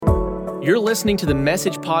You're listening to the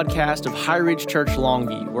Message podcast of High Ridge Church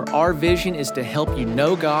Longview, where our vision is to help you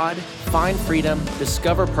know God, find freedom,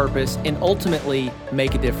 discover purpose, and ultimately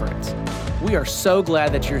make a difference. We are so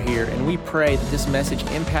glad that you're here, and we pray that this message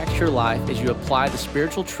impacts your life as you apply the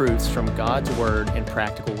spiritual truths from God's Word in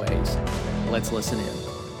practical ways. Let's listen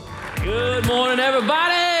in. Good morning,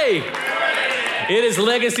 everybody. It is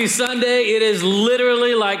Legacy Sunday. It is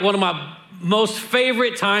literally like one of my most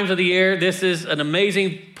favorite times of the year. This is an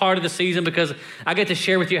amazing part of the season because I get to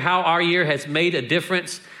share with you how our year has made a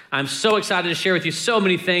difference. I'm so excited to share with you so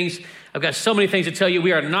many things. I've got so many things to tell you.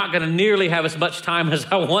 We are not going to nearly have as much time as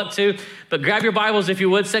I want to, but grab your Bibles if you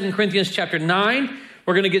would. 2 Corinthians chapter 9.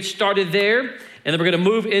 We're going to get started there, and then we're going to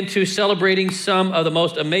move into celebrating some of the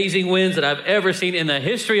most amazing wins that I've ever seen in the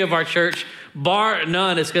history of our church. Bar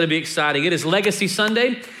none, it's going to be exciting. It is Legacy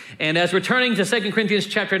Sunday. And as we're turning to 2 Corinthians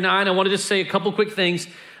chapter 9, I want to just say a couple quick things.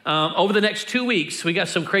 Over the next 2 weeks, we got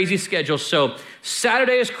some crazy schedules. So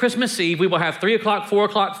Saturday is Christmas Eve. We will have 3 o'clock, 4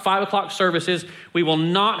 o'clock, 5 o'clock services. We will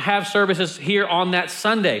not have services here on that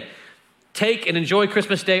Sunday. Take and enjoy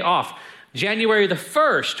Christmas Day off. January the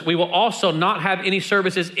 1st, we will also not have any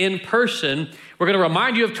services in person. We're going to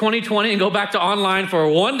remind you of 2020 and go back to online for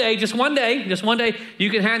one day, just one day. You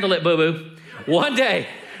can handle it, boo-boo. One day.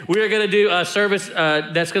 We are going to do a service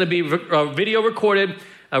that's going to be video recorded,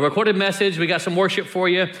 a recorded message. We got some worship for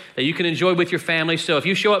you that you can enjoy with your family. So if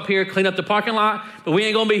you show up here, clean up the parking lot, but we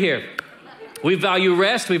ain't going to be here. We value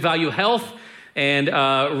rest. We value health. And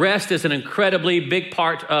rest is an incredibly big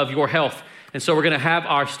part of your health. And so we're going to have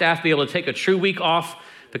our staff be able to take a true week off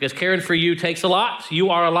because caring for you takes a lot. You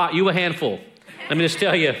are a lot. You a handful. Let me just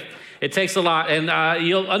tell you, it takes a lot. And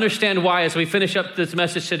you'll understand why as we finish up this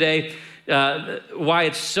message today, why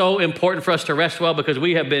it's so important for us to rest well, because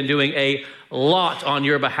we have been doing a lot on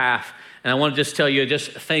your behalf. And I want to just tell you,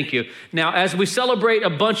 just thank you. Now, as we celebrate a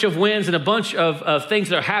bunch of wins and a bunch of things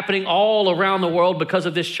that are happening all around the world because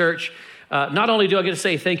of this church, not only do I get to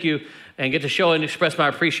say thank you and get to show and express my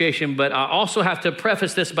appreciation, but I also have to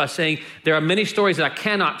preface this by saying there are many stories that I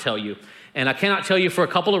cannot tell you. And I cannot tell you for a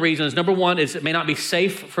couple of reasons. Number one is it may not be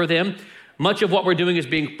safe for them. Much of what we're doing is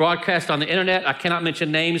being broadcast on the internet. I cannot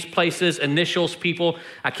mention names, places, initials, people.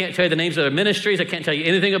 I can't tell you the names of their ministries. I can't tell you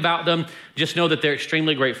anything about them. Just know that they're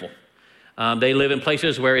extremely grateful. They live in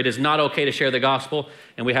places where it is not okay to share the gospel.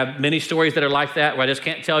 And we have many stories that are like that where I just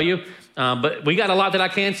can't tell you. But we got a lot that I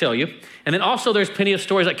can tell you. And then also there's plenty of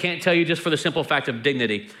stories I can't tell you just for the simple fact of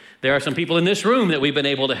dignity. There are some people in this room that we've been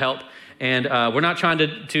able to help. And we're not trying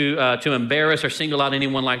to embarrass or single out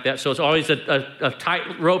anyone like that. So it's always a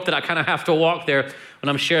tight rope that I kind of have to walk there when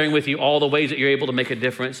I'm sharing with you all the ways that you're able to make a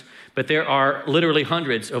difference. But there are literally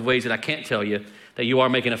hundreds of ways that I can't tell you that you are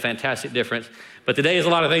making a fantastic difference. But today is a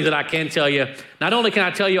lot of things that I can tell you. Not only can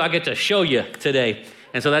I tell you, I get to show you today.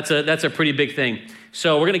 And so that's a pretty big thing.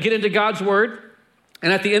 So we're going to get into God's Word.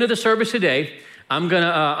 And at the end of the service today,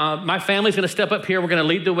 my family's going to step up here. We're going to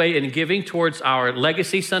lead the way in giving towards our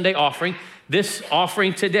Legacy Sunday offering. This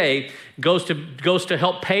offering today goes to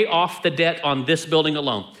help pay off the debt on this building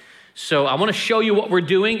alone. So I want to show you what we're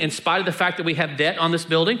doing in spite of the fact that we have debt on this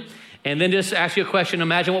building, and then just ask you a question.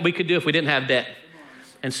 Imagine what we could do if we didn't have debt.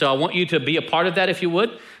 And so I want you to be a part of that if you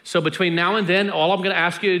would. So between now and then, all I'm going to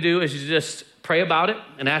ask you to do is just pray about it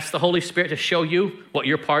and ask the Holy Spirit to show you what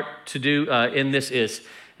your part to do in this is.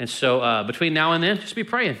 And so between now and then, just be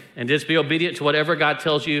praying and just be obedient to whatever God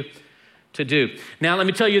tells you to do. Now, let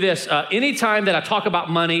me tell you this. Anytime that I talk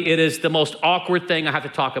about money, it is the most awkward thing I have to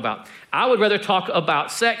talk about. I would rather talk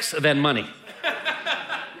about sex than money.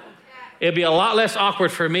 It'd be a lot less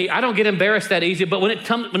awkward for me. I don't get embarrassed that easy, but when it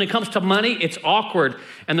comes to money, it's awkward.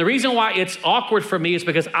 And the reason why it's awkward for me is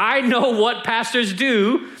because I know what pastors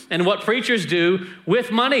do and what preachers do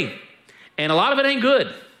with money. And a lot of it ain't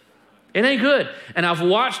good. It ain't good. And I've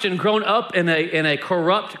watched and grown up in a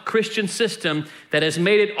corrupt Christian system that has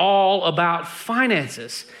made it all about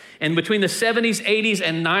finances. And between the 70s, 80s,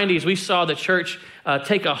 and 90s, we saw the church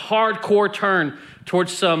take a hardcore turn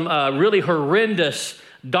towards some really horrendous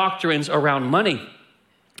doctrines around money.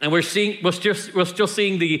 And we're still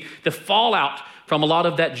seeing the fallout from a lot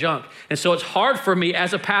of that junk. And so it's hard for me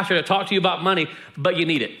as a pastor to talk to you about money, but you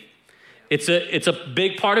need it. It's a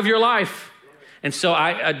big part of your life. And so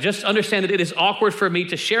I just understand that it is awkward for me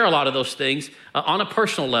to share a lot of those things on a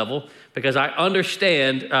personal level because I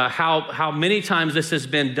understand how many times this has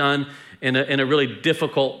been done in a really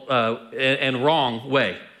difficult and wrong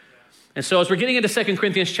way. And so as we're getting into 2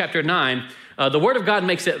 Corinthians chapter 9, the Word of God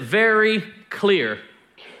makes it very clear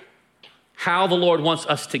how the Lord wants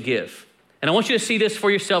us to give. And I want you to see this for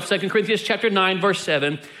yourself. 2 Corinthians chapter 9, verse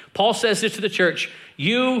 7, Paul says this to the church,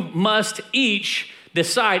 you must each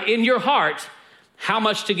decide in your heart how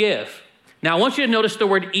much to give. Now, I want you to notice the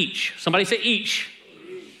word each. Somebody say each.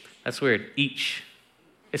 That's weird, each.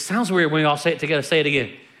 It sounds weird when we all say it together. Say it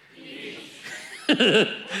again.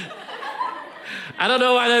 I don't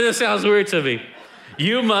know why that just sounds weird to me.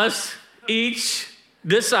 You must each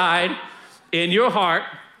decide in your heart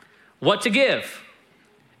what to give.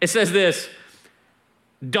 It says this,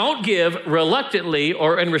 don't give reluctantly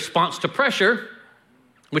or in response to pressure,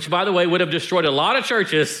 which, by the way, would have destroyed a lot of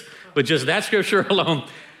churches with just that scripture alone.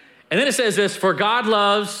 And then it says this, for God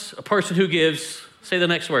loves a person who gives, say the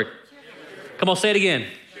next word. Come on, say it again.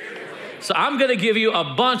 So I'm going to give you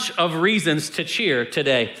a bunch of reasons to cheer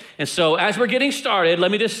today. And so as we're getting started,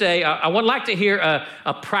 let me just say, I would like to hear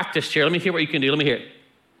a practice cheer. Let me hear what you can do. Let me hear it.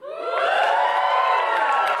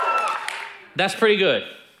 That's pretty good.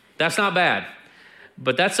 That's not bad.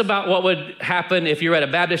 But that's about what would happen if you were at a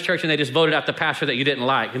Baptist church and they just voted out the pastor that you didn't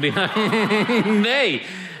like. It'd be like, nay,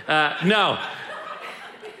 no.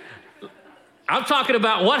 I'm talking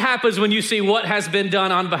about what happens when you see what has been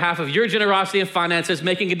done on behalf of your generosity and finances,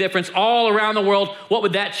 making a difference all around the world. What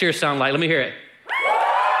would that cheer sound like? Let me hear it.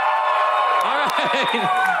 All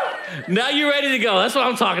right. Now you're ready to go. That's what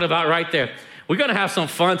I'm talking about right there. We're going to have some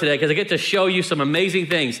fun today because I get to show you some amazing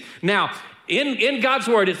things. Now, in God's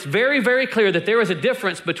word, it's very, very clear that there is a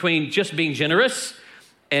difference between just being generous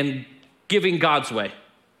and giving God's way.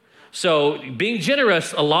 So being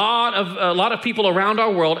generous, a lot of people around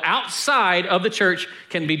our world outside of the church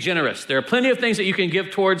can be generous. There are plenty of things that you can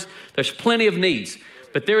give towards. There's plenty of needs.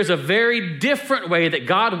 But there is a very different way that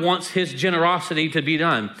God wants his generosity to be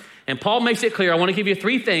done. And Paul makes it clear. I want to give you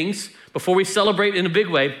 3 things before we celebrate in a big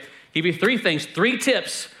way. Give you 3 things, 3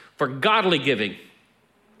 tips for godly giving.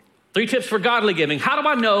 3 tips for godly giving. How do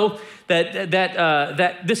I know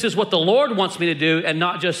that this is what the Lord wants me to do and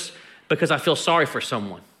not just because I feel sorry for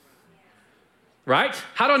someone? Right?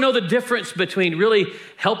 How do I know the difference between really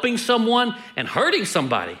helping someone and hurting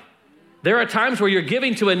somebody? There are times where you're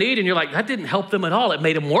giving to a need and you're like, that didn't help them at all. It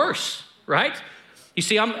made them worse, right? You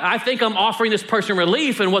see, I think I'm offering this person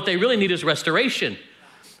relief and what they really need is restoration.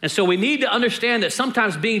 And so we need to understand that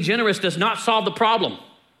sometimes being generous does not solve the problem.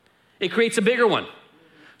 It creates a bigger one.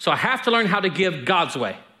 So I have to learn how to give God's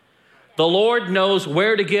way. The Lord knows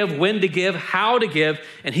where to give, when to give, how to give,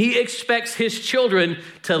 and he expects his children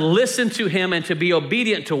to listen to him and to be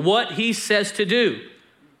obedient to what he says to do.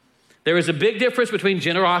 There is a big difference between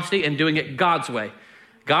generosity and doing it God's way.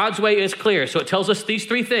 God's way is clear. So it tells us these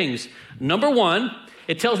 3 things. Number 1,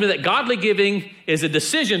 it tells me that godly giving is a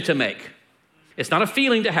decision to make. It's not a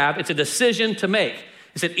feeling to have, it's a decision to make.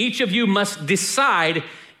 It said each of you must decide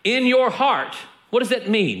in your heart. What does that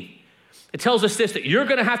mean? It tells us this, that you're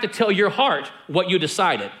going to have to tell your heart what you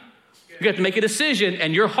decided. You have to make a decision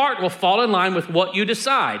and your heart will fall in line with what you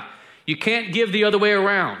decide. You can't give the other way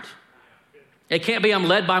around. It can't be I'm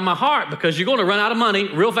led by my heart because you're going to run out of money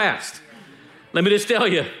real fast. Let me just tell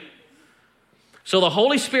you. So the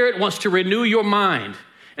Holy Spirit wants to renew your mind.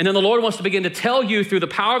 And then the Lord wants to begin to tell you through the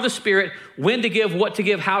power of the Spirit when to give, what to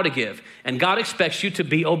give, how to give. And God expects you to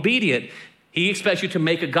be obedient. He expects you to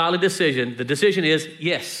make a godly decision. The decision is,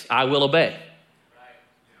 yes, I will obey.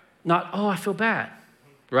 Not, oh, I feel bad,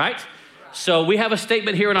 right? So we have a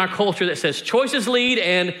statement here in our culture that says, choices lead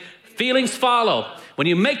and feelings follow. When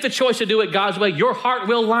you make the choice to do it God's way, your heart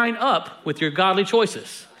will line up with your godly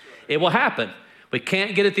choices. It will happen. We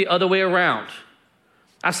can't get it the other way around.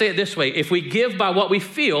 I say it this way, if we give by what we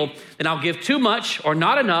feel, then I'll give too much or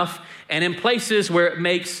not enough, and in places where it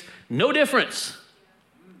makes no difference.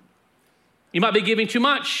 You might be giving too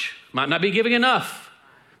much, might not be giving enough,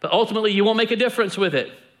 but ultimately you won't make a difference with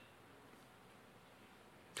it.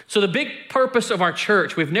 So the big purpose of our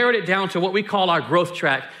church, we've narrowed it down to what we call our growth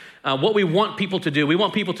track, what we want people to do. We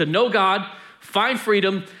want people to know God, find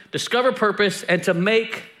freedom, discover purpose, and to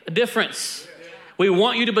make a difference. We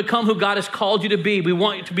want you to become who God has called you to be. We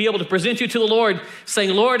want you to be able to present you to the Lord, saying,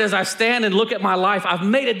 Lord, as I stand and look at my life, I've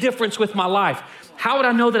made a difference with my life. How would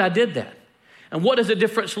I know that I did that? And what does a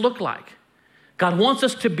difference look like? God wants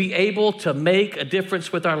us to be able to make a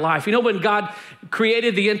difference with our life. You know, when God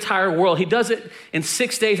created the entire world, he does it in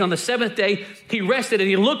 6 days. On the 7th day, he rested and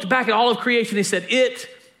he looked back at all of creation. He said, it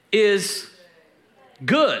is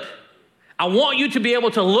good. I want you to be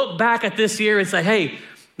able to look back at this year and say, hey,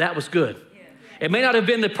 that was good. It may not have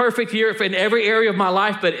been the perfect year in every area of my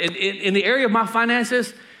life, but in the area of my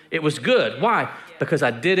finances, it was good. Why? Because I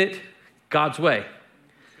did it God's way.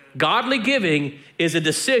 Godly giving is a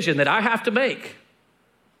decision that I have to make.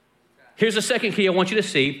 Here's the second key I want you to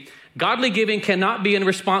see. Godly giving cannot be in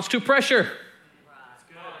response to pressure.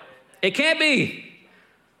 It can't be.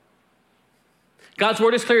 God's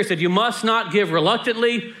word is clear. It said, you must not give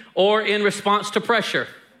reluctantly or in response to pressure.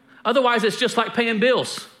 Otherwise, it's just like paying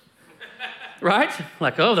bills, right?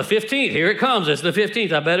 Like, oh, the 15th, here it comes. It's the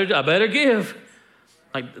 15th. I better give.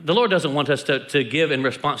 Like, the Lord doesn't want us to give in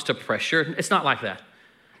response to pressure. It's not like that.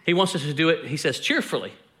 He wants us to do it, he says,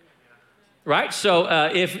 cheerfully, right? So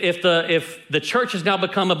if the church has now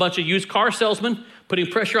become a bunch of used car salesmen, putting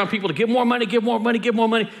pressure on people to give more money,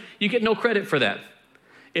 you get no credit for that.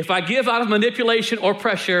 If I give out of manipulation or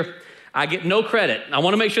pressure, I get no credit. I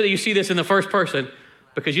want to make sure that you see this in the first person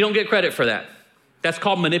because you don't get credit for that. That's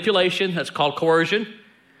called manipulation. That's called coercion.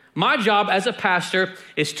 My job as a pastor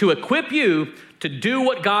is to equip you to do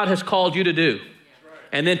what God has called you to do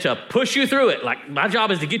and then to push you through it. Like, my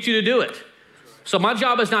job is to get you to do it. So my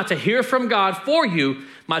job is not to hear from God for you.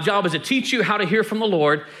 My job is to teach you how to hear from the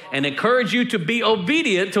Lord and encourage you to be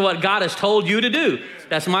obedient to what God has told you to do.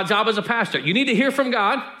 That's my job as a pastor. You need to hear from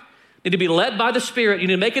God. You need to be led by the Spirit. You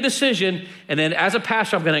need to make a decision. And then as a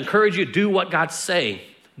pastor, I'm going to encourage you to do what God's saying.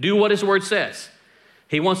 Do what his word says.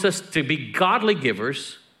 He wants us to be godly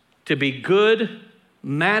givers, to be good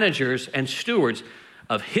managers and stewards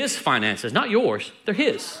of his finances, not yours. They're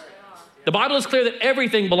his. The Bible is clear that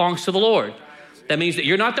everything belongs to the Lord. That means that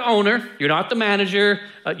you're not the owner, you're not the manager,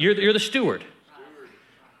 you're the steward.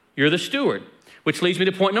 You're the steward, which leads me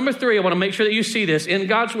to point number 3. I want to make sure that you see this in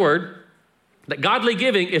God's word, that godly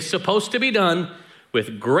giving is supposed to be done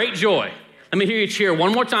with great joy. Let me hear you cheer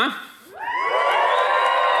one more time.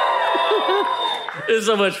 This is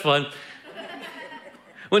so much fun.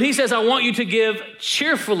 When he says, I want you to give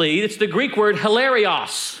cheerfully, it's the Greek word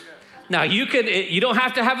hilarios. Now, you don't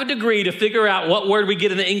have to have a degree to figure out what word we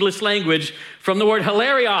get in the English language from the word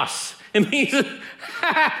hilarios. It means,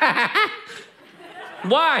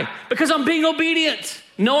 why? Because I'm being obedient.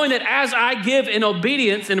 Knowing that as I give in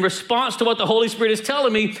obedience in response to what the Holy Spirit is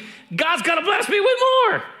telling me, God's going to bless me with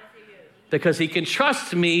more. Because he can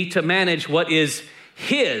trust me to manage what is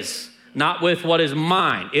his, not with what is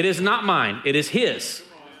mine. It is not mine. It is his.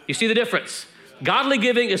 You see the difference? Godly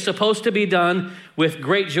giving is supposed to be done with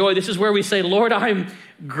great joy. This is where we say, Lord, I'm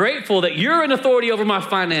grateful that you're in authority over my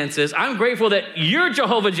finances. I'm grateful that you're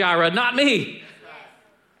Jehovah Jireh, not me.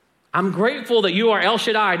 I'm grateful that you are El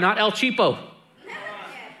Shaddai, not El Cheapo.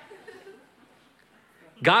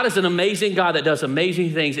 God is an amazing God that does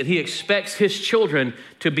amazing things, and he expects his children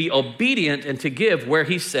to be obedient and to give where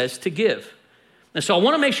he says to give. And so I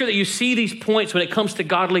want to make sure that you see these points when it comes to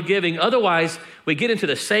godly giving. Otherwise, we get into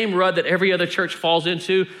the same rut that every other church falls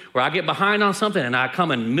into, where I get behind on something and I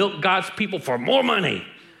come and milk God's people for more money.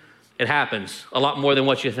 It happens a lot more than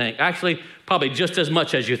what you think. Actually, probably just as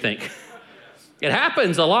much as you think. It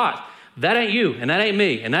happens a lot. That ain't you, and that ain't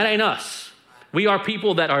me, and that ain't us. We are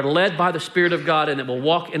people that are led by the Spirit of God and that will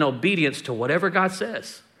walk in obedience to whatever God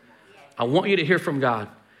says. I want you to hear from God,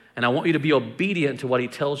 and I want you to be obedient to what he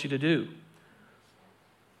tells you to do.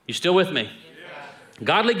 You still with me? Yeah.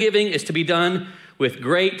 Godly giving is to be done with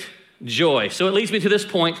great joy. So it leads me to this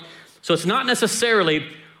point. So it's not necessarily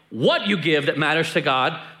what you give that matters to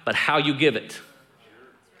God, but how you give it.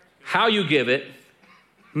 How you give it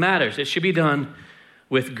matters. It should be done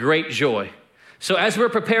with great joy. So as we're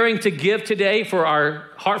preparing to give today for our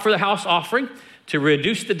Heart for the House offering, to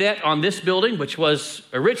reduce the debt on this building, which was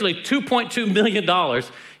originally $2.2 million,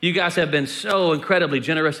 you guys have been so incredibly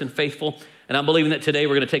generous and faithful. And I'm believing that today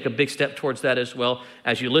we're going to take a big step towards that as well,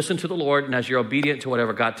 as you listen to the Lord and as you're obedient to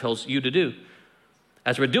whatever God tells you to do.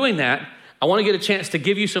 As we're doing that, I want to get a chance to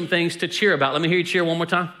give you some things to cheer about. Let me hear you cheer one more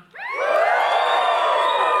time.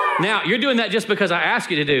 Now, you're doing that just because I asked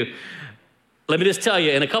you to do. Let me just tell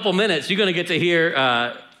you, in a couple minutes, you're going to get to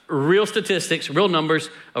hear real statistics, real numbers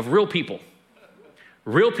of real people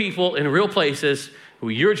in real places who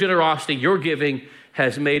your generosity, your giving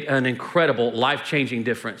has made an incredible life-changing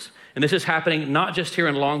difference. And this is happening not just here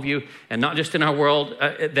in Longview and not just in our world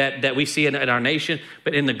that we see in our nation,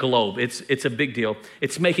 but in the globe. It's a big deal.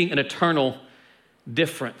 It's making an eternal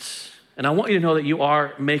difference. And I want you to know that you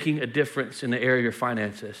are making a difference in the area of your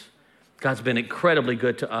finances. God's been incredibly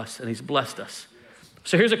good to us, and he's blessed us.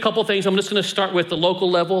 So here's a couple things. I'm just going to start with the local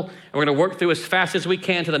level, and we're going to work through as fast as we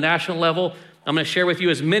can to the national level. I'm going to share with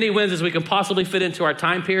you as many wins as we can possibly fit into our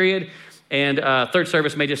time period. And third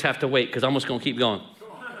service may just have to wait because I'm just going to keep going.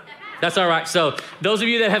 That's all right. So those of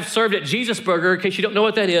you that have served at Jesus Burger, in case you don't know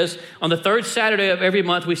what that is, on the third Saturday of every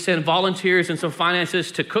month, we send volunteers and some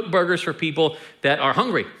finances to cook burgers for people that are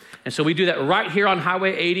hungry. And so we do that right here on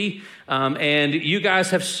Highway 80. And you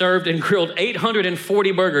guys have served and grilled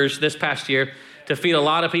 840 burgers this past year to feed a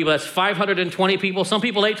lot of people. That's 520 people. Some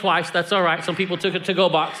people ate twice. That's all right. Some people took a to-go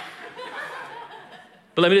box.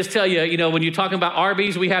 But let me just tell you, when you're talking about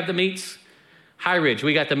Arby's, we have the meats. High Ridge,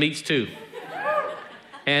 we got the meats too.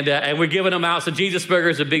 And we're giving them out. So Jesus Burger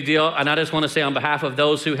is a big deal. And I just want to say on behalf of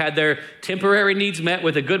those who had their temporary needs met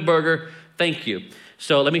with a good burger, thank you.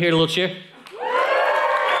 So let me hear a little cheer.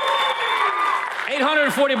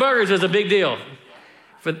 840 burgers is a big deal.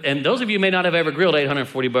 And those of you may not have ever grilled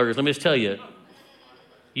 840 burgers. Let me just tell you,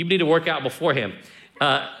 you need to work out beforehand.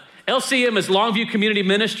 LCM is Longview Community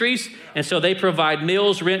Ministries, and so they provide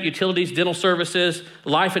meals, rent, utilities, dental services,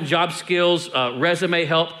 life and job skills, resume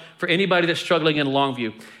help for anybody that's struggling in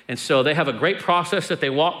Longview. And so they have a great process that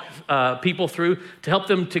they walk people through to help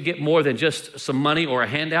them to get more than just some money or a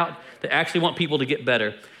handout. They actually want people to get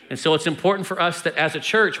better. And so it's important for us that as a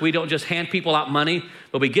church, we don't just hand people out money,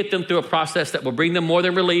 but we get them through a process that will bring them more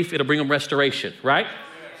than relief. It'll bring them restoration, right?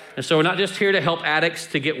 And so we're not just here to help addicts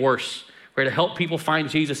to get worse. We're to help people find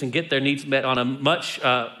Jesus and get their needs met on a much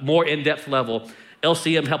more in-depth level.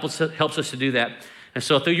 LCM helps us to do that. And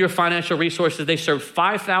so through your financial resources, they served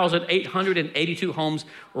 5,882 homes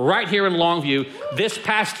right here in Longview this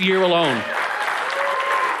past year alone.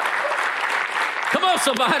 Come on,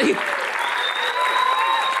 somebody.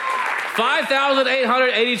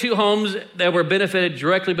 5,882 homes that were benefited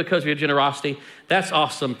directly because of your generosity. That's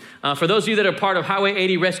awesome. For those of you that are part of Highway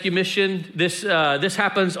 80 Rescue Mission, this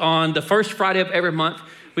happens on the first Friday of every month.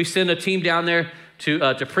 We send a team down there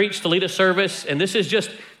to preach, to lead a service, and this is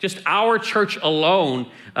just our church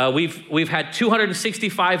alone. We've had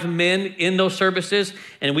 265 men in those services,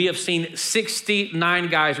 and we have seen 69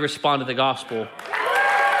 guys respond to the gospel.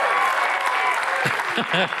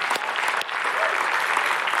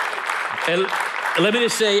 And let me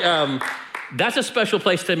just say, that's a special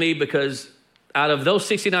place to me because out of those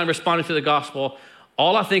 69 responding to the gospel,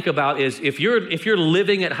 all I think about is if you're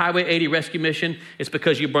living at Highway 80 Rescue Mission, it's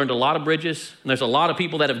because you burned a lot of bridges, and there's a lot of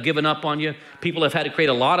people that have given up on you. People have had to create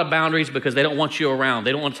a lot of boundaries because they don't want you around.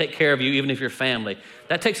 They don't want to take care of you, even if you're family.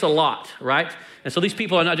 That takes a lot, right? And so these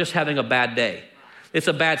people are not just having a bad day. It's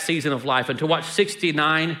a bad season of life. And to watch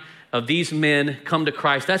 69 of these men come to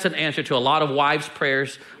Christ, that's an answer to a lot of wives'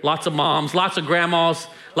 prayers, lots of moms, lots of grandmas,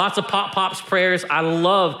 lots of pop-pops' prayers. I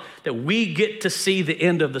love that we get to see the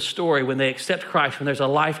end of the story when they accept Christ, when there's a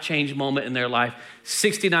life change moment in their life.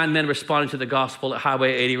 69 men responding to the gospel at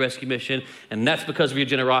Highway 80 Rescue Mission, and that's because of your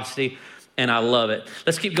generosity, and I love it.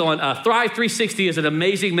 Let's keep going. Thrive 360 is an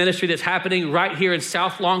amazing ministry that's happening right here in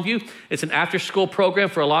South Longview. It's an after-school program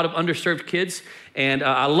for a lot of underserved kids, and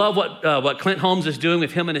I love what Clint Holmes is doing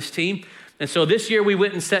with him and his team. And so this year we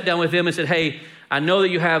went and sat down with him and said, hey, I know that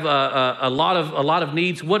you have a lot of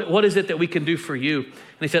needs. What is it that we can do for you? And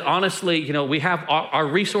he said, honestly, we have our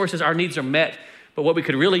resources, our needs are met, but what we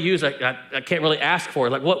could really use, I can't really ask for.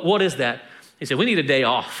 Like, what is that? He said, we need a day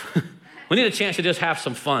off. We need a chance to just have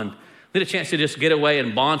some fun. We need a chance to just get away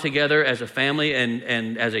and bond together as a family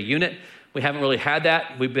and as a unit. We haven't really had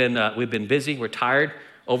that. We've been busy. We're tired,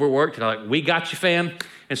 overworked. And I'm like, we got you, fam.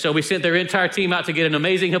 And so we sent their entire team out to get an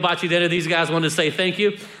amazing hibachi dinner. These guys wanted to say thank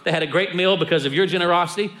you. They had a great meal because of your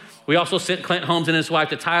generosity. We also sent Clint Holmes and his wife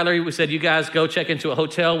to Tyler. We said, you guys go check into a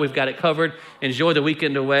hotel. We've got it covered. Enjoy the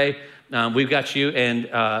weekend away. We've got you. And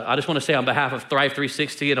I just want to say on behalf of Thrive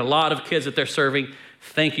 360 and a lot of kids that they're serving,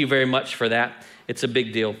 thank you very much for that. It's a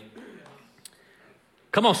big deal.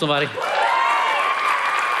 Come on, somebody.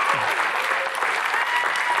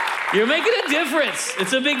 You're making a difference.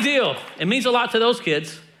 It's a big deal. It means a lot to those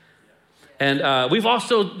kids. And we've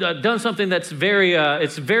also done something that's very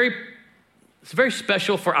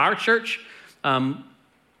special for our church. One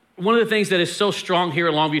of the things that is so strong here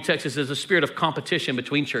in Longview, Texas, is the spirit of competition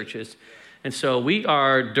between churches. And so we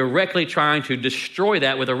are directly trying to destroy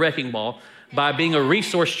that with a wrecking ball by being a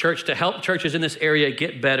resource church to help churches in this area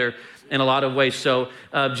get better in a lot of ways. So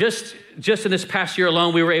just in this past year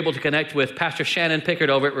alone, we were able to connect with Pastor Shannon Pickard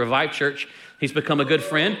over at Revive Church. He's become a good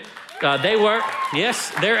friend. They were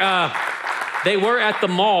at the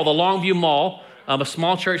mall, the Longview Mall, a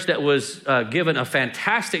small church that was given a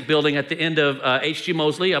fantastic building at the end of H.G.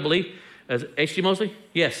 Mosley, I believe. H.G. Mosley?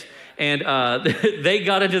 Yes. And they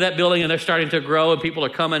got into that building and they're starting to grow and people are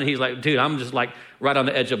coming. He's like, dude, I'm just like right on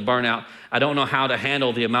the edge of burnout. I don't know how to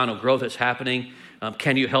handle the amount of growth that's happening.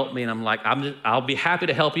 Can you help me? And I'm like, I'll be happy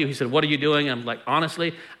to help you. He said, what are you doing? And I'm like,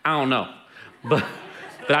 honestly, I don't know. But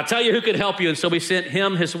I'll tell you who can help you. And so we sent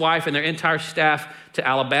him, his wife, and their entire staff to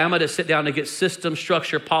Alabama to sit down to get system,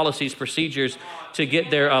 structure, policies, procedures, to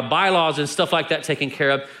get their bylaws and stuff like that taken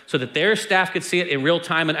care of so that their staff could see it in real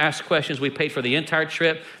time and ask questions. We paid for the entire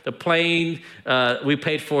trip, the plane, we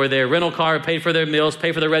paid for their rental car, paid for their meals,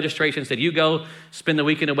 paid for their registration, said you go spend the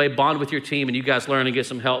weekend away, bond with your team, and you guys learn and get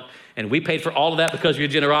some help. And we paid for all of that because of your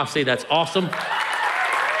generosity. That's awesome.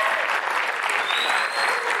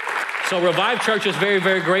 So Revive Church is very,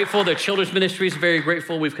 very grateful. Their children's ministry is very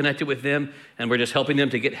grateful. We've connected with them, and we're just helping them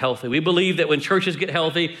to get healthy. We believe that when churches get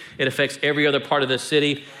healthy, it affects every other part of the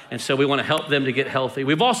city, and so we want to help them to get healthy.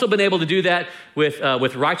 We've also been able to do that with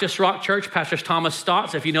Righteous Rock Church, Pastor Thomas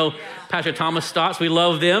Stotts. If you know Pastor Thomas Stotts, we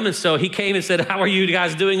love them, and so he came and said, how are you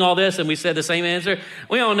guys doing all this? And we said the same answer.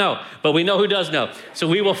 We don't know, but we know who does know. So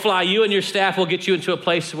we will fly you and your staff. We'll get you into a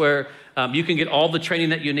place where you can get all the training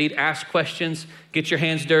that you need, ask questions, get your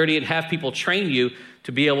hands dirty, and have people train you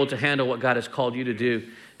to be able to handle what God has called you to do.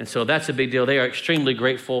 And so that's a big deal. They are extremely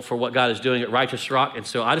grateful for what God is doing at Righteous Rock. And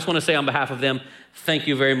so I just want to say on behalf of them, thank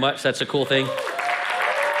you very much. That's a cool thing.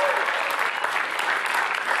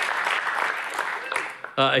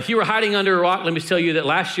 If you were hiding under a rock, let me tell you that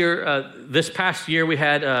last year, this past year, we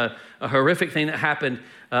had a horrific thing that happened.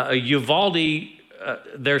 Uvalde,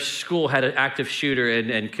 their school had an active shooter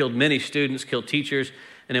and killed many students, killed teachers,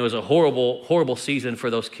 and it was a horrible, horrible season for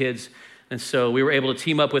those kids. And so we were able to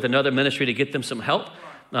team up with another ministry to get them some help.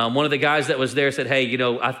 One of the guys that was there said, hey,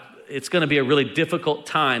 it's going to be a really difficult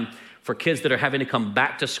time for kids that are having to come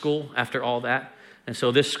back to school after all that. And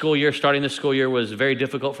so starting this school year was very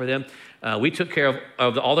difficult for them. We took care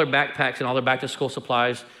of all their backpacks and all their back-to-school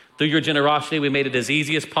supplies. Through your generosity, we made it as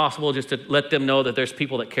easy as possible just to let them know that there's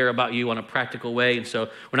people that care about you on a practical way. And so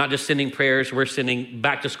we're not just sending prayers, we're sending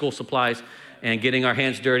back-to-school supplies and getting our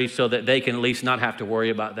hands dirty so that they can at least not have to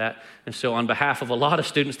worry about that. And so on behalf of a lot of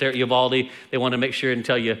students there at Uvalde, they want to make sure and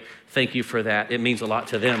tell you thank you for that. It means a lot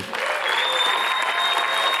to them.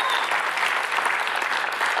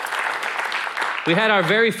 We had our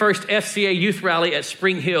very first FCA youth rally at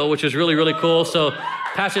Spring Hill, which was really, really cool. So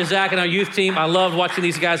Pastor Zach and our youth team, I loved watching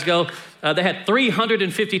these guys go. They had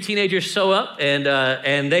 350 teenagers show up,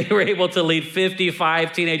 and they were able to lead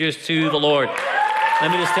 55 teenagers to the Lord.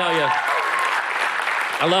 Let me just tell you,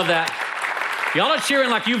 I love that. Y'all are cheering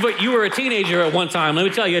like you were a teenager at one time. Let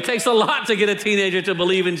me tell you, it takes a lot to get a teenager to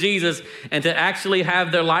believe in Jesus and to actually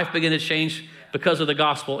have their life begin to change because of the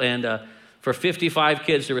gospel. And for 55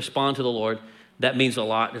 kids to respond to the Lord, that means a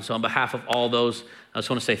lot. And so on behalf of all those, I just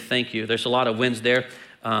want to say thank you. There's a lot of wins there.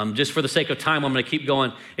 Just for the sake of time, I'm going to keep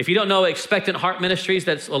going. If you don't know Expectant Heart Ministries,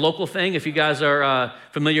 that's a local thing. If you guys are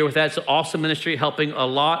familiar with that, it's an awesome ministry helping a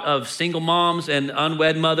lot of single moms and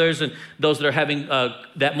unwed mothers and those that are having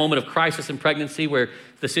that moment of crisis in pregnancy where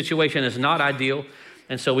the situation is not ideal.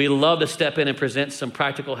 And so we love to step in and present some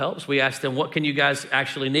practical helps. We asked them, what can you guys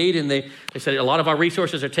actually need? And they said, a lot of our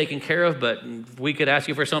resources are taken care of, but we could ask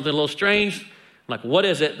you for something a little strange. I'm like, what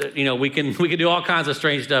is it? We can do all kinds of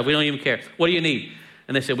strange stuff. We don't even care. What do you need?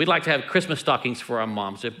 And they said, we'd like to have Christmas stockings for our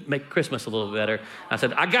moms to make Christmas a little better. I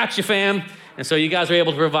said, I got you, fam. And so you guys were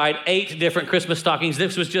able to provide 8 different Christmas stockings.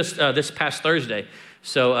 This was just this past Thursday.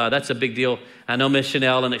 So that's a big deal. I know Miss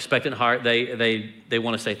Chanel and Expectant Heart, they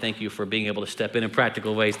want to say thank you for being able to step in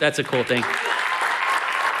practical ways. That's a cool thing.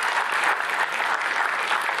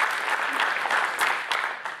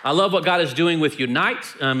 I love what God is doing with Unite.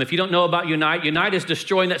 If you don't know about Unite, Unite is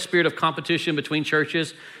destroying that spirit of competition between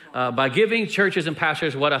churches by giving churches and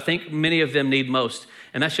pastors what I think many of them need most,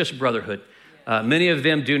 and that's just brotherhood. Many of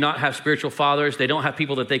them do not have spiritual fathers. They don't have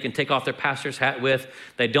people that they can take off their pastor's hat with.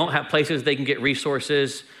 They don't have places they can get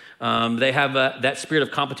resources. They have that spirit of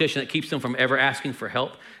competition that keeps them from ever asking for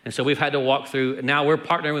help. And so we've had to walk through. Now we're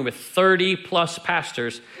partnering with 30 plus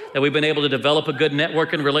pastors that we've been able to develop a good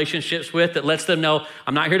network and relationships with that lets them know,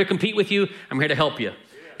 I'm not here to compete with you, I'm here to help you.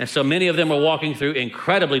 And so many of them are walking through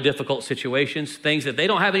incredibly difficult situations, things that they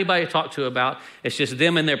don't have anybody to talk to about. It's just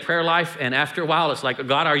them in their prayer life. And after a while, it's like,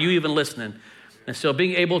 God, are you even listening? And so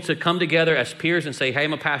being able to come together as peers and say, hey,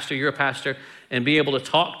 I'm a pastor, you're a pastor, and be able to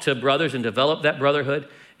talk to brothers and develop that brotherhood,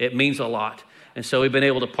 it means a lot. And so we've been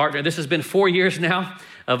able to partner. This has been 4 years now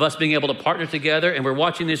of us being able to partner together, and we're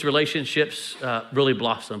watching these relationships really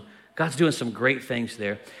blossom. God's doing some great things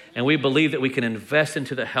there. And we believe that we can invest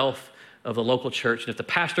into the health of the local church. And if the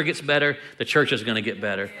pastor gets better, the church is going to get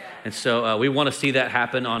better. And so we want to see that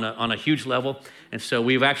happen on a huge level. And so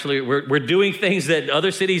we're doing things that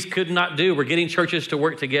other cities could not do. We're getting churches to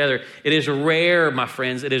work together. It is rare, my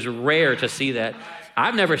friends. It is rare to see that.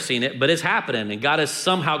 I've never seen it, but it's happening. And God has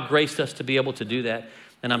somehow graced us to be able to do that.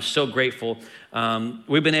 And I'm so grateful.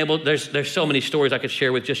 We've been able, there's so many stories I could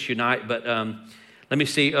share with just Unite, but let me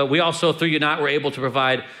see. We also, through Unite, were able to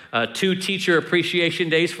provide 2 teacher appreciation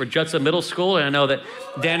days for Judson Middle School. And I know that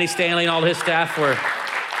Danny Stanley and all his staff were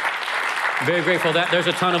very grateful for that. There's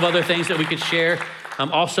a ton of other things that we could share.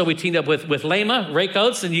 Also, we teamed up with Lema, Ray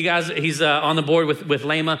Coates, and you guys, he's on the board with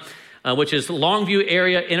Lema, which is Longview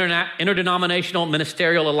Area Interdenominational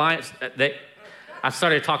Ministerial Alliance. I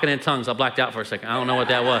started talking in tongues. I blacked out for a second. I don't know what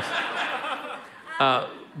that was.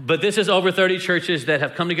 But this is over 30 churches that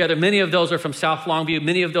have come together. Many of those are from South Longview,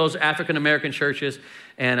 many of those African-American churches.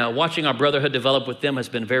 And watching our brotherhood develop with them has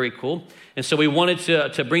been very cool. And so we wanted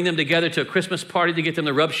to bring them together to a Christmas party to get them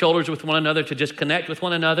to rub shoulders with one another, to just connect with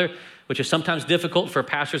one another, which is sometimes difficult for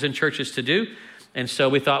pastors and churches to do. And so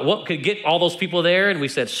we thought, what could get all those people there? And we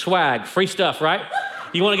said, swag, free stuff, right?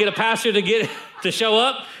 You want to get a pastor to show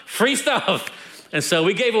up? Free stuff. And so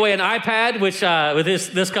we gave away an iPad, which with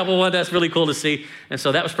this couple one, that's really cool to see. And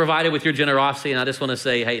so that was provided with your generosity. And I just want to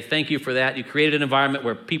say, hey, thank you for that. You created an environment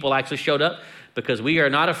where people actually showed up, because we are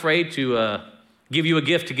not afraid to give you a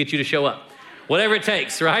gift to get you to show up. Whatever it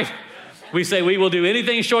takes, right? We say we will do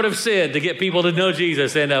anything short of sin to get people to know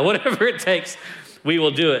Jesus. And whatever it takes, we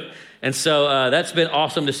will do it. And so that's been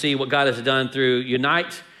awesome to see what God has done through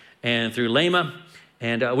Unite and through Lema.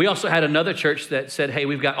 And we also had another church that said, hey,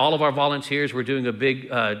 we've got all of our volunteers. We're doing a big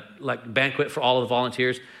banquet for all of the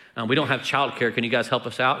volunteers. We don't have childcare. Can you guys help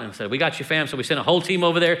us out? And I said, we got you, fam. So we sent a whole team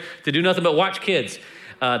over there to do nothing but watch kids.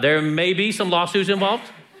 There may be some lawsuits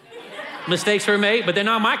involved. Mistakes were made, but they're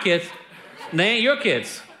not my kids. They ain't your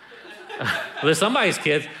kids. They're somebody's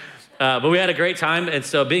kids. But we had a great time. And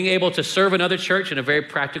so being able to serve another church in a very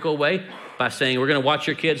practical way by saying, we're going to watch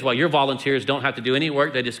your kids while your volunteers don't have to do any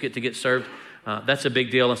work. They just get served. That's a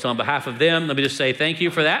big deal. And so on behalf of them, let me just say thank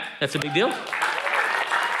you for that. That's a big deal.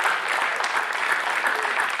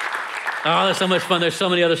 Oh, that's so much fun. There's so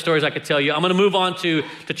many other stories I could tell you. I'm going to move on to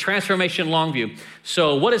Transformation Longview.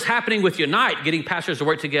 So what is happening with Unite, getting pastors to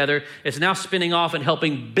work together, is now spinning off and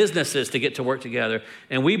helping businesses to get to work together.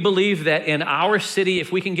 And we believe that in our city,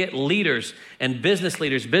 if we can get leaders and business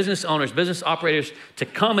leaders, business owners, business operators to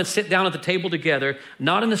come and sit down at the table together,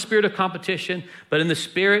 not in the spirit of competition, but in the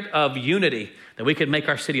spirit of unity, that we could make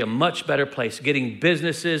our city a much better place, getting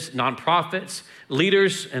businesses, nonprofits,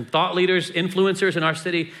 leaders and thought leaders, influencers in our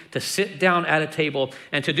city to sit down at a table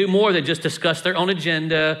and to do more than just discuss their own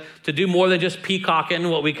agenda, to do more than just peacocking,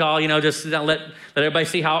 what we call, just let everybody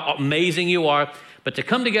see how amazing you are, but to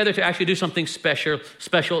come together to actually do something special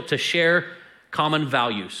to share common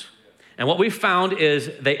values. And what we found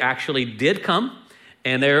is they actually did come,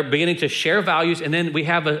 and they're beginning to share values. And then we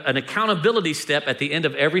have an accountability step at the end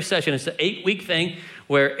of every session. It's an 8-week thing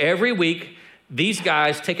where every week these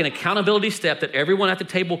guys take an accountability step that everyone at the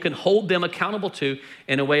table can hold them accountable to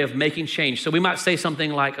in a way of making change. So we might say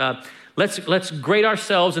something like, let's grade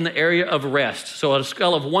ourselves in the area of rest. So on a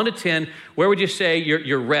scale of 1 to 10, where would you say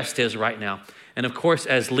your rest is right now? And of course,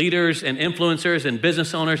 as leaders and influencers and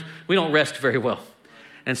business owners, we don't rest very well.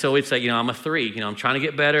 And so we'd say, I'm a 3. I'm trying to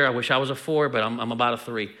get better. I wish I was a 4, but I'm about a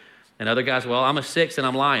 3. And other guys, well, I'm a 6 and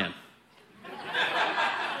I'm lying.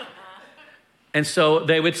 And so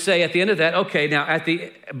they would say at the end of that, okay, now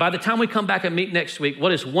by the time we come back and meet next week,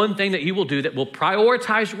 what is one thing that you will do that will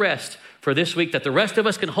prioritize rest for this week that the rest of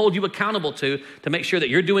us can hold you accountable to make sure that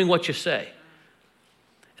you're doing what you say?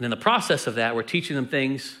 And in the process of that, we're teaching them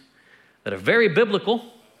things that are very biblical,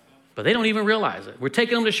 but they don't even realize it. We're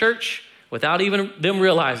taking them to church without even them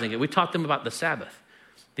realizing it. We taught them about the Sabbath,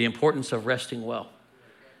 the importance of resting well.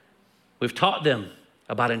 We've taught them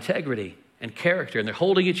about integrity and character, and they're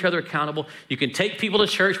holding each other accountable. You can take people to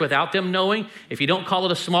church without them knowing. If you don't call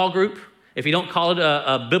it a small group, if you don't call it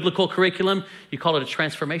a biblical curriculum, you call it a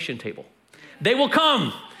transformation table. They will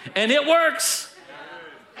come, and it works.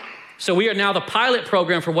 So we are now the pilot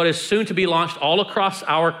program for what is soon to be launched all across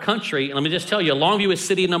our country. And let me just tell you, Longview is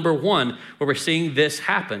city number 1 where we're seeing this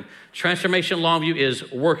happen. Transformation Longview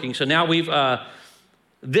is working. So now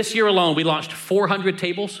this year alone, we launched 400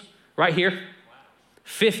 tables right here.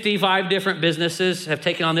 55 different businesses have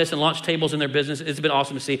taken on this and launched tables in their business. It's been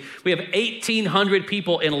awesome to see. We have 1,800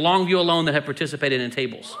 people in Longview alone that have participated in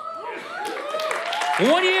tables.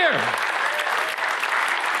 1 year.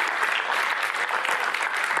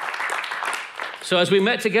 So as we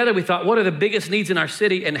met together, we thought, what are the biggest needs in our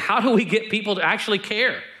city and how do we get people to actually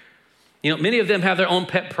care? Many of them have their own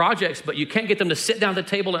pet projects, but you can't get them to sit down at the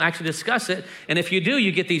table and actually discuss it. And if you do,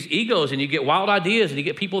 you get these egos and you get wild ideas and you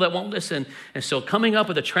get people that won't listen. And so coming up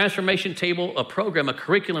with a transformation table, a program, a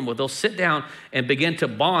curriculum where they'll sit down and begin to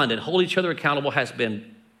bond and hold each other accountable has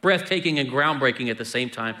been breathtaking and groundbreaking at the same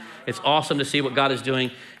time. It's awesome to see what God is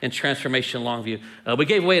doing in Transformation Longview. We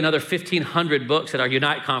gave away another 1,500 books at our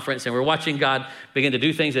Unite conference, and we're watching God begin to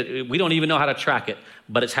do things that we don't even know how to track it,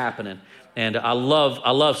 but it's happening. And I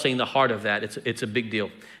love seeing the heart of that. It's a big deal.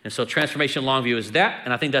 And so Transformation Longview is that,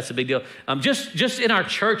 and I think that's a big deal. Just in our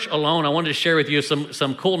church alone, I wanted to share with you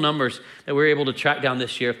some cool numbers that we were able to track down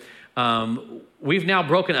this year. We've now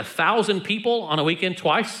broken 1,000 people on a weekend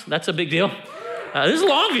twice. That's a big deal. This is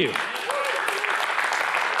Longview.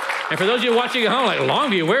 And for those of you watching at home, like,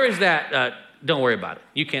 Longview, where is that? don't worry about it.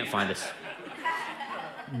 You can't find us.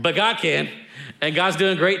 But God can, and God's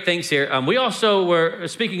doing great things here. We also were,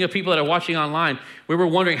 speaking of people that are watching online, we were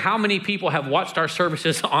wondering how many people have watched our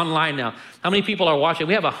services online now. How many people are watching?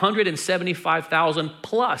 We have 175,000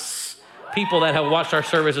 plus people that have watched our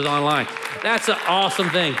services online. That's an awesome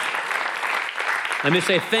thing. Let me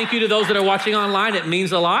say thank you to those that are watching online. It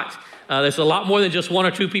means a lot. There's a lot more than just one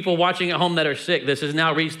or two people watching at home that are sick. This has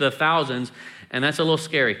now reached the thousands, and that's a little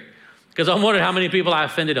scary because I'm wondering how many people I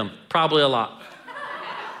offended them. Probably a lot.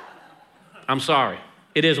 I'm sorry.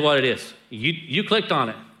 It is what it is. You clicked on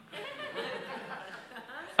it.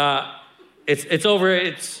 It's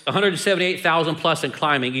 178,000 plus and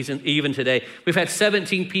climbing even today. We've had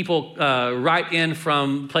 17 people write in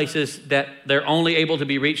from places that they're only able to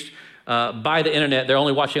be reached by the internet. They're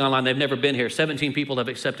only watching online. They've never been here. 17 people have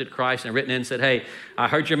accepted Christ and written in and said, hey, I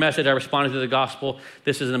heard your message. I responded to the gospel.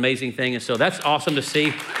 This is an amazing thing. And so that's awesome to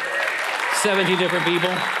see. 17 different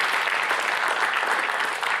people.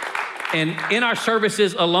 And in our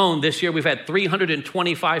services alone this year, we've had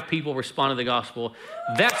 325 people respond to the gospel.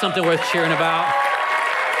 That's something worth cheering about.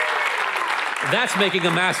 That's making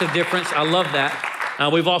a massive difference. I love that.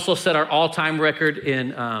 We've also set our all-time record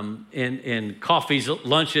in coffees,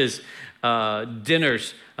 lunches,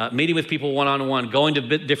 dinners, meeting with people one-on-one, going to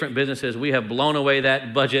different businesses. We have blown away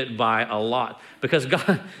that budget by a lot because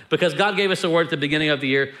God gave us a word at the beginning of the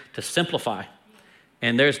year to simplify.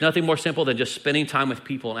 And there's nothing more simple than just spending time with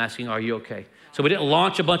people and asking, are you okay? So we didn't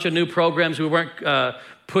launch a bunch of new programs. We weren't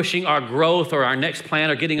pushing our growth or our next plan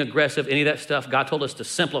or getting aggressive, any of that stuff. God told us to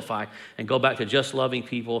simplify and go back to just loving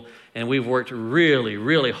people. And we've worked really,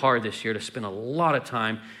 really hard this year to spend a lot of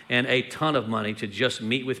time and a ton of money to just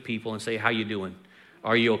meet with people and say, how you doing?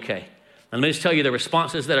 Are you okay? And let me just tell you, the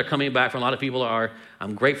responses that are coming back from a lot of people are,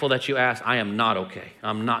 I'm grateful that you asked. I am not okay.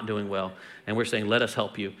 I'm not doing well. And we're saying, let us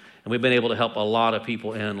help you. And we've been able to help a lot of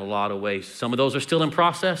people in a lot of ways. Some of those are still in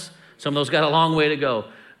process. Some of those got a long way to go,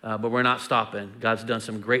 but we're not stopping. God's done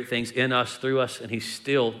some great things in us, through us, and he's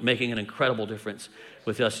still making an incredible difference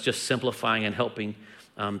with us just simplifying and helping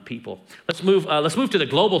people. Let's move to the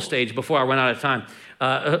global stage before I run out of time.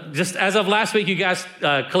 Just as of last week, you guys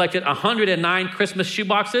collected 109 Christmas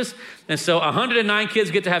shoeboxes. And so 109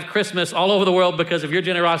 kids get to have Christmas all over the world because of your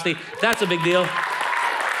generosity. That's a big deal.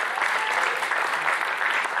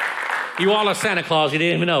 You all are Santa Claus. You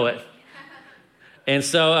didn't even know it. And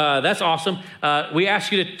so that's awesome. We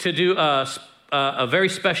asked you to do a very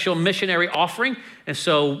special missionary offering. And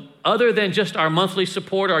so other than just our monthly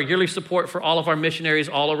support, our yearly support for all of our missionaries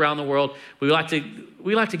all around the world, we like to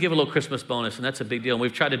give a little Christmas bonus, and that's a big deal. And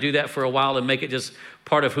we've tried to do that for a while and make it just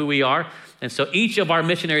part of who we are. And so each of our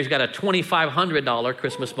missionaries got a $2,500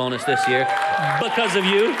 Christmas bonus this year because of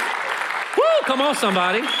you. Woo, come on,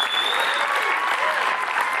 somebody.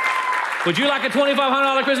 Would you like a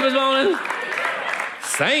 $2,500 Christmas bonus?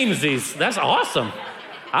 Samesies. That's awesome.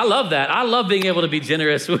 I love that. I love being able to be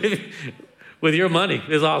generous with your money.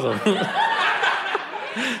 It's awesome.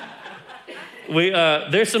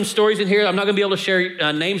 There's some stories in here. I'm not going to be able to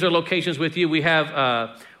share names or locations with you. We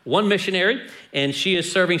have one missionary, and she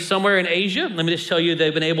is serving somewhere in Asia. Let me just tell you,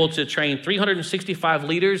 they've been able to train 365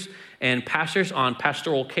 leaders and pastors on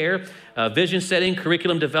pastoral care, vision setting,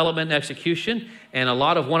 curriculum development and execution, and a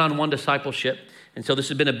lot of one-on-one discipleship. And so this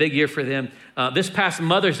has been a big year for them. This past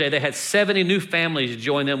Mother's Day, they had 70 new families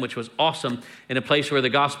join them, which was awesome, in a place where the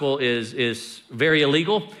gospel is very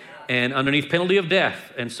illegal and underneath penalty of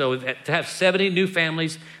death. And so to have 70 new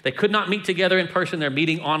families, they could not meet together in person. They're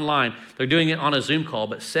meeting online. They're doing it on a Zoom call,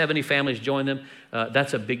 but 70 families join them.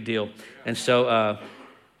 That's a big deal. And so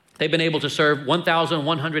they've been able to serve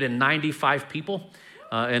 1,195 people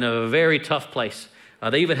in a very tough place.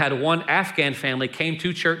 They even had one Afghan family came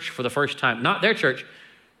to church for the first time, not their church,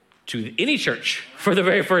 to any church for the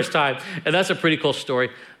very first time. And that's a pretty cool story.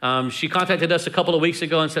 She contacted us a couple of weeks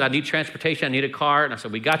ago and said, I need transportation, I need a car. And I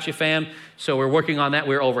said, we got you, fam. So we're working on that.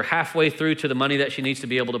 We're over halfway through to the money that she needs to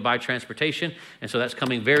be able to buy transportation. And so that's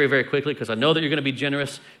coming very, very quickly because I know that you're going to be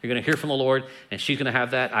generous. You're going to hear from the Lord, and she's going to have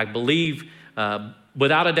that. I believe,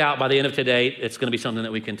 without a doubt, by the end of today, it's going to be something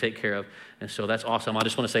that we can take care of. And so that's awesome. I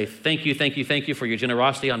just want to say thank you for your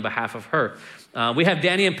generosity on behalf of her. We have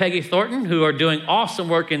Danny and Peggy Thornton, who are doing awesome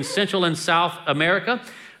work in Central and South America.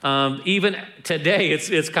 Even today,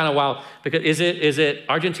 it's kind of wild because is it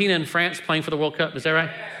Argentina and France playing for the World Cup? Is that right?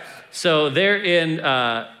 So they're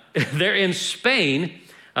in Spain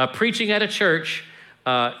preaching at a church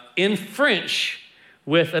in French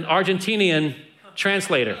with an Argentinian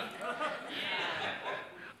translator.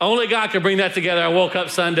 Only God could bring that together. I woke up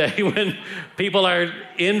Sunday when people are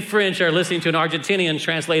in French are listening to an Argentinian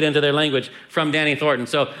translate into their language from Danny Thornton.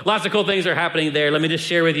 So lots of cool things are happening there. Let me just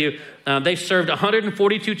share with you. They served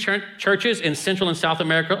 142 churches in Central and South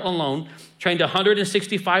America alone, trained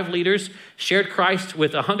 165 leaders, shared Christ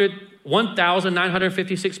with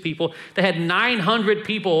 1,956 people. They had 900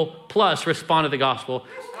 people plus respond to the gospel.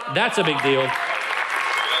 That's a big deal.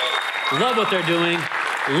 Love what they're doing.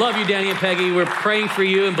 Love you, Danny and Peggy. We're praying for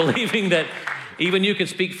you and believing that even you can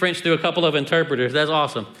speak French through a couple of interpreters. That's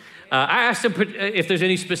awesome. I asked him if there's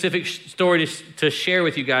any specific story to share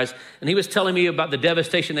with you guys, and he was telling me about the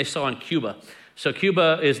devastation they saw in Cuba. So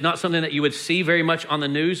Cuba is not something that you would see very much on the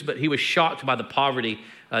news, but he was shocked by the poverty,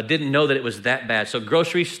 didn't know that it was that bad. So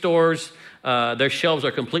grocery stores, their shelves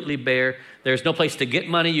are completely bare. There's no place to get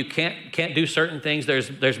money. You can't do certain things. There's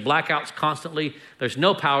blackouts constantly. There's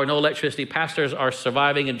no power, no electricity. Pastors are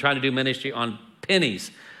surviving and trying to do ministry on pennies.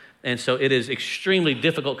 And so it is extremely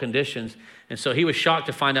difficult conditions. And so he was shocked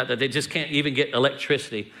to find out that they just can't even get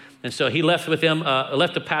electricity. And so he left with him,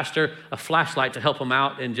 left the pastor a flashlight to help him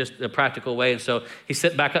out in just a practical way. And so he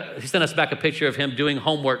sent us back a picture of him doing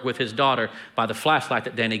homework with his daughter by the flashlight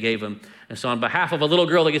that Danny gave him. And so on behalf of a little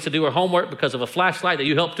girl that gets to do her homework because of a flashlight that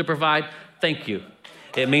you helped to provide, thank you.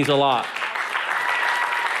 It means a lot.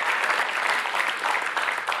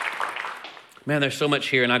 Man, there's so much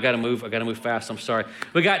here, and I got to move fast. I'm sorry.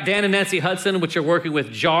 We got Dan and Nancy Hudson, which are working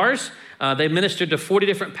with JARS. They ministered to 40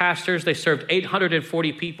 different pastors. They served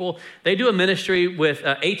 840 people. They do a ministry with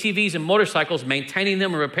ATVs and motorcycles, maintaining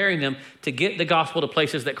them and repairing them to get the gospel to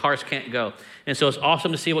places that cars can't go. And so it's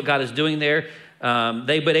awesome to see what God is doing there.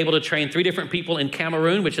 They've been able to train 3 different people in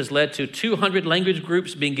Cameroon, which has led to 200 language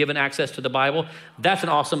groups being given access to the Bible. That's an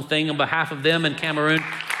awesome thing. On behalf of them in Cameroon,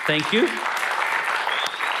 thank you.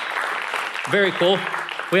 Very cool.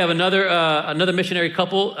 We have another missionary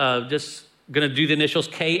couple just going to do the initials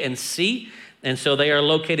K and C. And so they are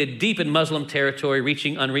located deep in Muslim territory,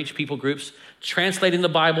 reaching unreached people groups, translating the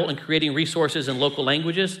Bible and creating resources in local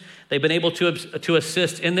languages. They've been able to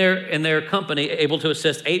assist in their company, able to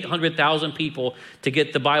assist 800,000 people to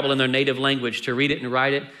get the Bible in their native language, to read it and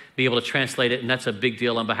write it, be able to translate it. And that's a big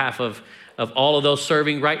deal on behalf of all of those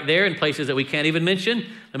serving right there in places that we can't even mention.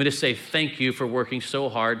 Let me just say thank you for working so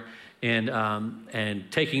hard and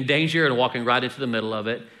taking danger and walking right into the middle of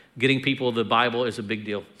it. Getting people the Bible is a big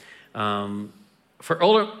deal. For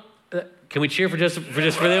older, can we cheer for them for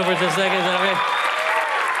just a second? Is that okay?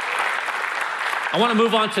 I want to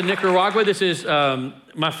move on to Nicaragua. This is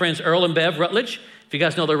my friends Earl and Bev Rutledge. If you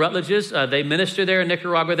guys know the Rutledges, they minister there in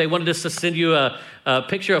Nicaragua. They wanted us to send you a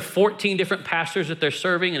picture of 14 different pastors that they're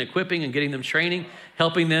serving and equipping and getting them training,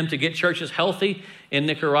 helping them to get churches healthy in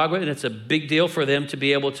Nicaragua. And it's a big deal for them to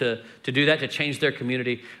be able to do that, to change their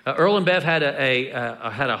community. Earl and Bev had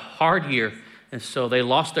a hard year. And so they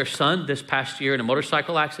lost their son this past year in a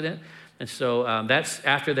motorcycle accident. And so that's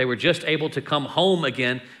after they were just able to come home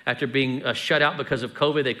again after being shut out because of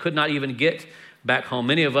COVID. They could not even get back home.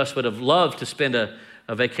 Many of us would have loved to spend a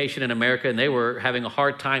vacation in America, and they were having a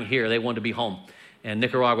hard time here. They wanted to be home, and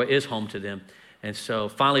Nicaragua is home to them. And so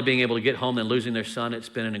finally being able to get home and losing their son, it's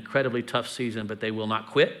been an incredibly tough season, but they will not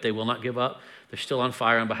quit. They will not give up. They're still on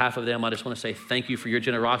fire. On behalf of them, I just want to say thank you for your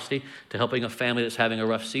generosity to helping a family that's having a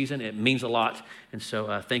rough season. It means a lot. And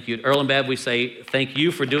so thank you. Earl and Bev, we say thank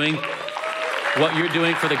you for doing what you're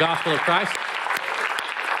doing for the gospel of Christ.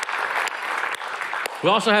 We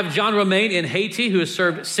also have John Romain in Haiti, who has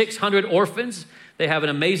served 600 orphans. They have an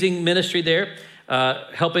amazing ministry there,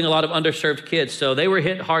 helping a lot of underserved kids. So they were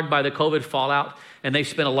hit hard by the COVID fallout, and they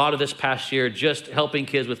spent a lot of this past year just helping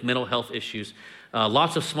kids with mental health issues.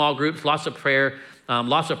 Lots of small groups, lots of prayer,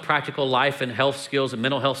 lots of practical life and health skills and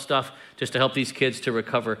mental health stuff just to help these kids to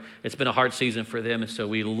recover. It's been a hard season for them, and so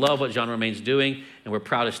we love what John Romain's doing, and we're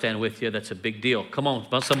proud to stand with you. That's a big deal. Come on,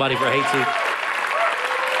 somebody for Haiti.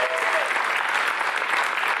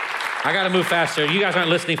 I got to move faster. You guys aren't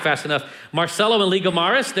listening fast enough. Marcelo and Lee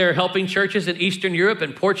Gamaris, they're helping churches in Eastern Europe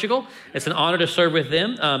and Portugal. It's an honor to serve with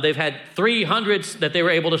them. They've had 300 that they were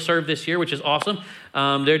able to serve this year, which is awesome.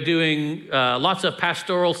 They're doing lots of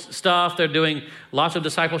pastoral stuff. They're doing lots of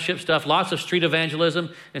discipleship stuff, lots of street evangelism.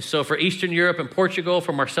 And so for Eastern Europe and Portugal,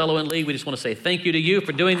 for Marcelo and Lee, we just want to say thank you to you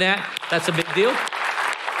for doing that. That's a big deal.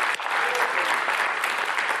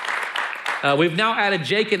 We've now added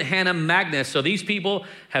Jake and Hannah Magnus. So these people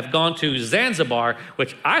have gone to Zanzibar,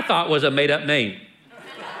 which I thought was a made-up name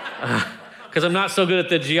because I'm not so good at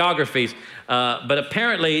the geographies. But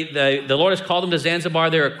apparently the Lord has called them to Zanzibar.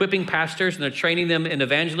 They're equipping pastors and they're training them in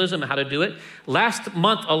evangelism and how to do it. Last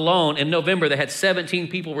month alone, in November, they had 17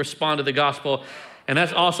 people respond to the gospel. And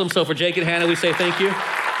that's awesome. So for Jake and Hannah, we say thank you.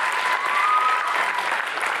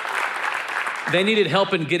 they needed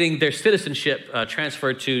help in getting their citizenship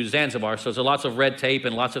transferred to Zanzibar. So there's lots of red tape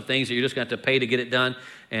and lots of things that you're just going to have to pay to get it done.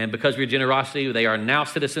 And because of your generosity, they are now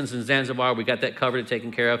citizens in Zanzibar. We got that covered and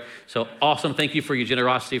taken care of. So awesome. Thank you for your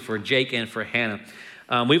generosity for Jake and for Hannah.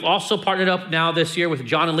 We've also partnered up now this year with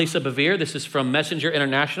John and Lisa Bevere. This is from Messenger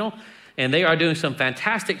International. And they are doing some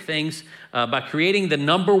fantastic things by creating the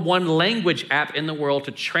 #1 language app in the world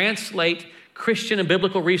to translate Christian and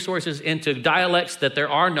biblical resources into dialects that there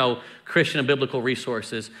are no Christian and biblical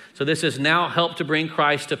resources. So this has now helped to bring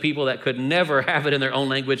Christ to people that could never have it in their own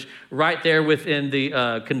language right there within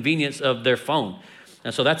the convenience of their phone.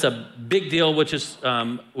 And so that's a big deal, which is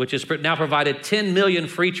now provided 10 million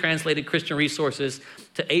free translated Christian resources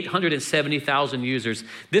to 870,000 users.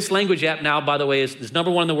 This language app now, by the way, is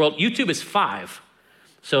 #1 in the world. YouTube is 5.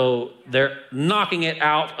 So they're knocking it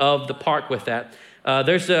out of the park with that.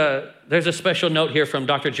 There's a special note here from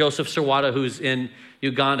Dr. Joseph Sirwata, who's in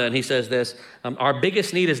Uganda, and he says this, our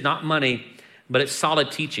biggest need is not money, but it's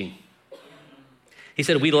solid teaching. He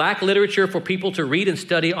said, we lack literature for people to read and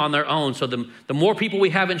study on their own. So the more people we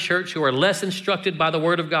have in church who are less instructed by the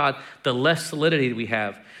Word of God, the less solidity we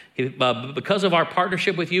have. Because of our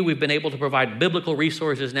partnership with you, we've been able to provide biblical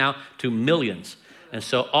resources now to millions. And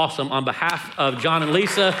so awesome. On behalf of John and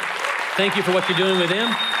Lisa, thank you for what you're doing with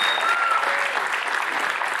them.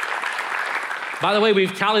 By the way,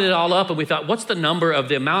 we've tallied it all up and we thought, what's the number of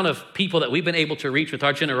the amount of people that we've been able to reach with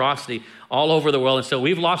our generosity all over the world? And so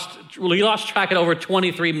we lost track at over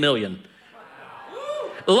 23 million.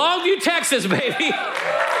 Longview, Texas, baby. 23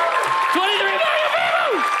 million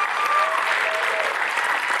people.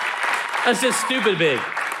 That's just stupid big.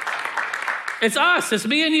 It's us, it's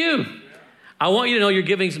me and you. I want you to know your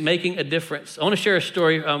giving's making a difference. I want to share a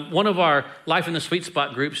story. One of our Life in the Sweet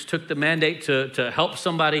Spot groups took the mandate to help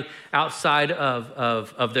somebody outside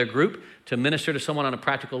of their group to minister to someone on a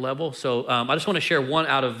practical level. So I just want to share one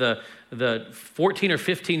out of the 14 or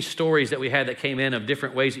 15 stories that we had that came in of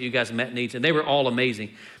different ways that you guys met needs, and they were all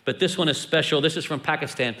amazing. But this one is special. This is from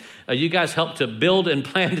Pakistan. You guys helped to build and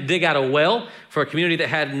plan to dig out a well for a community that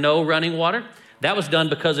had no running water. That was done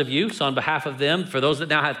because of you. So on behalf of them, for those that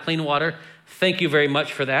now have clean water, thank you very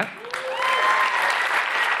much for that.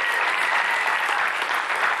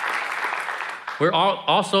 We're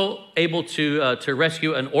also able to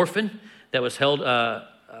rescue an orphan that was held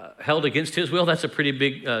against his will. That's a pretty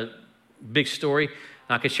big story.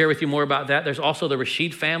 I could share with you more about that. There's also the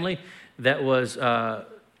Rashid family that was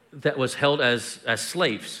held as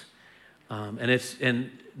slaves,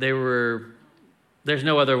 there's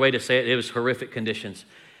no other way to say it. It was horrific conditions.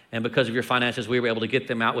 And because of your finances, we were able to get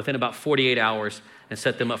them out within about 48 hours and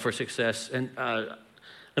set them up for success. And let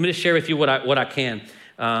me just share with you what I can.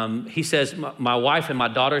 He says, my wife and my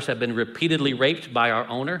daughters have been repeatedly raped by our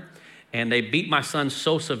owner, and they beat my son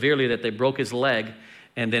so severely that they broke his leg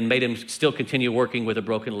and then made him still continue working with a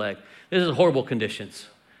broken leg. This is horrible conditions.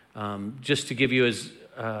 Just to give you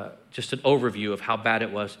just an overview of how bad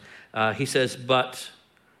it was. He says, but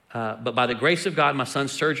by the grace of God, my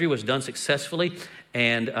son's surgery was done successfully,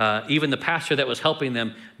 and even the pastor that was helping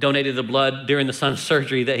them donated the blood during the son's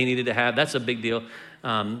surgery that he needed to have. That's a big deal.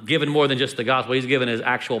 Giving more than just the gospel. He's giving his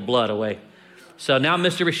actual blood away. So now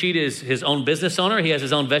Mr. Rashid is his own business owner. He has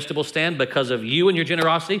his own vegetable stand because of you and your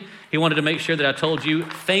generosity. He wanted to make sure that I told you,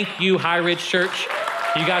 thank you, High Ridge Church.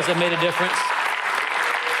 You guys have made a difference.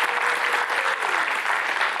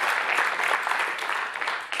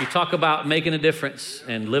 You talk about making a difference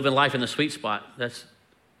and living life in the sweet spot.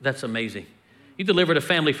 That's amazing. You delivered a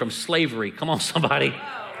family from slavery. Come on, somebody.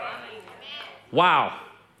 Wow.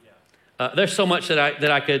 There's so much that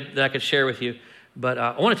I could share with you, but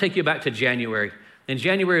I want to take you back to January. In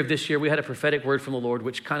January of this year, we had a prophetic word from the Lord,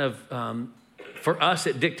 which kind of, for us,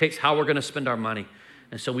 it dictates how we're going to spend our money.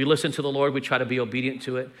 And so we listen to the Lord. We try to be obedient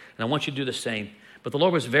to it, and I want you to do the same. But the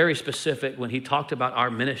Lord was very specific when he talked about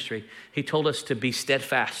our ministry. He told us to be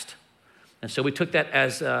steadfast. And so we took that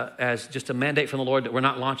as just a mandate from the Lord that we're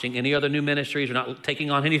not launching any other new ministries. We're not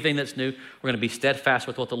taking on anything that's new. We're going to be steadfast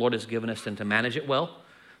with what the Lord has given us and to manage it well,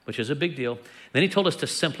 which is a big deal. Then he told us to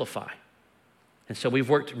simplify. And so we've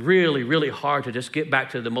worked really, really hard to just get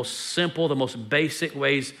back to the most simple, the most basic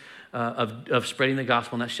ways of spreading the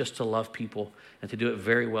gospel, and that's just to love people and to do it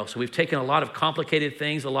very well. So we've taken a lot of complicated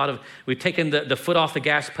things, we've taken the foot off the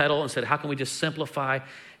gas pedal and said, how can we just simplify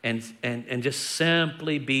and just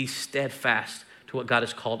simply be steadfast to what God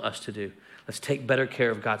has called us to do? Let's take better care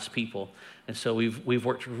of God's people. And so we've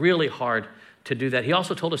worked really hard to do that. He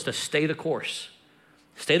also told us to stay the course.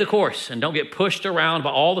 Stay the course and don't get pushed around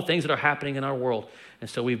by all the things that are happening in our world. And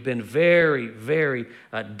so we've been very, very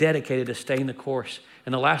dedicated to staying the course.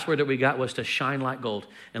 And the last word that we got was to shine like gold.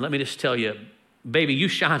 And let me just tell you, baby, you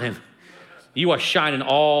shining. You are shining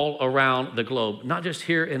all around the globe, not just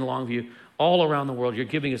here in Longview, all around the world. Your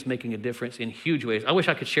giving is making a difference in huge ways. I wish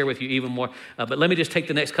I could share with you even more, but let me just take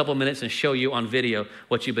the next couple of minutes and show you on video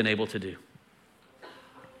what you've been able to do.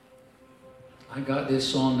 I got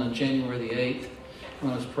this on January the 8th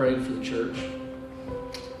when I was praying for the church.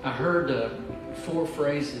 I heard 4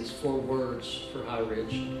 phrases, 4 words for High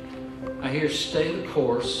Ridge. I hear stay the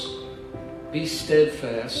course, be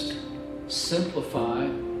steadfast, simplify,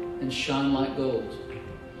 and shine like gold.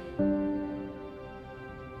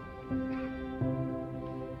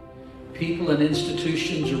 People and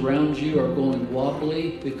institutions around you are going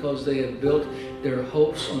wobbly because they have built their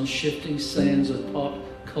hopes on shifting sands of pop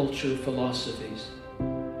culture philosophies.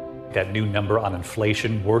 That new number on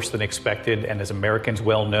inflation, worse than expected, and as Americans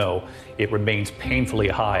well know, it remains painfully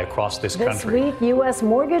high across this country. This week, U.S.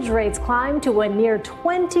 mortgage rates climbed to a near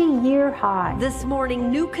 20-year high. This morning,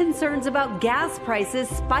 new concerns about gas prices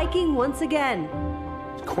spiking once again.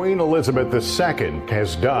 Queen Elizabeth II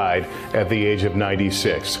has died at the age of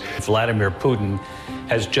 96. Vladimir Putin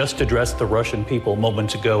has just addressed the Russian people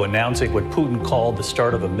moments ago, announcing what Putin called the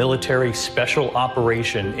start of a military special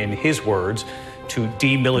operation, in his words, to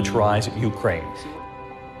demilitarize Ukraine.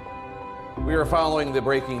 We are following the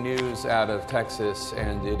breaking news out of Texas,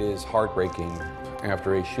 and it is heartbreaking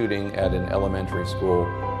after a shooting at an elementary school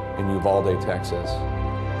in Uvalde, Texas.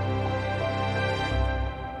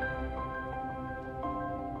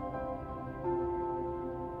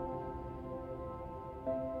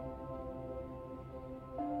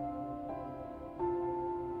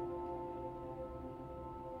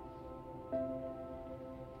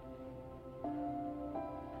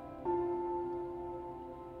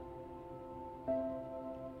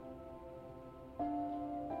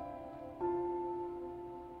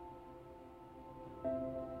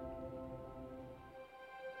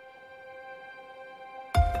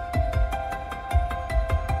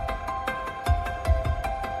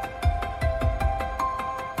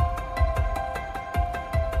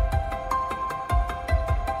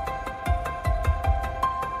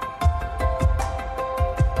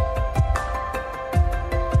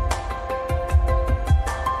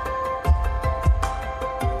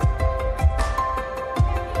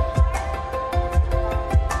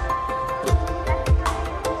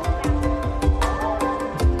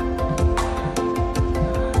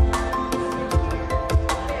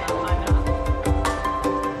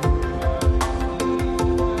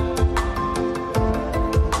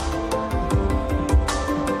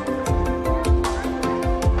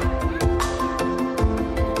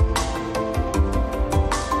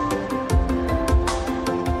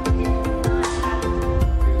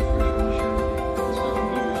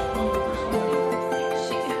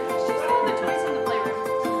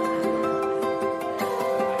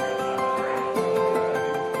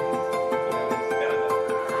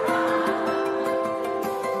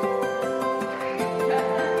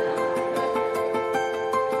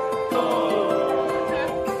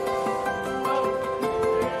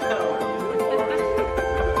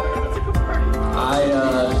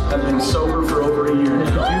 I've been sober for over a year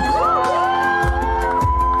now.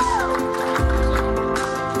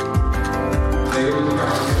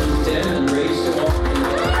 Dead and raised to walk.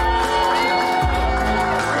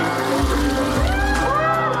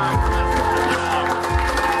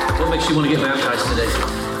 What makes you want to get baptized today?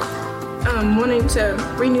 Wanting to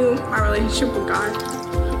renew our relationship with God,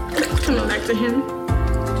 coming back to Him.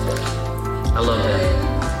 I love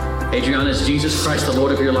that. Adriana, is Jesus Christ the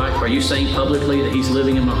Lord of your life? Are you saying publicly that He's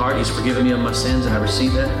living in my heart, He's forgiven me of my sins, and I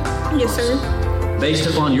receive that? Yes, sir. Based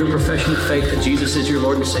upon your profession of faith that Jesus is your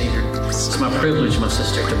Lord and Savior, it's my privilege, my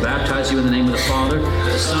sister, to baptize you in the name of the Father,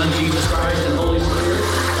 the Son, Jesus Christ, and the Holy Spirit.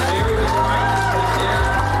 Buried with Christ, with death,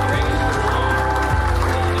 raised with God,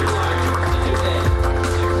 in your life, in your day.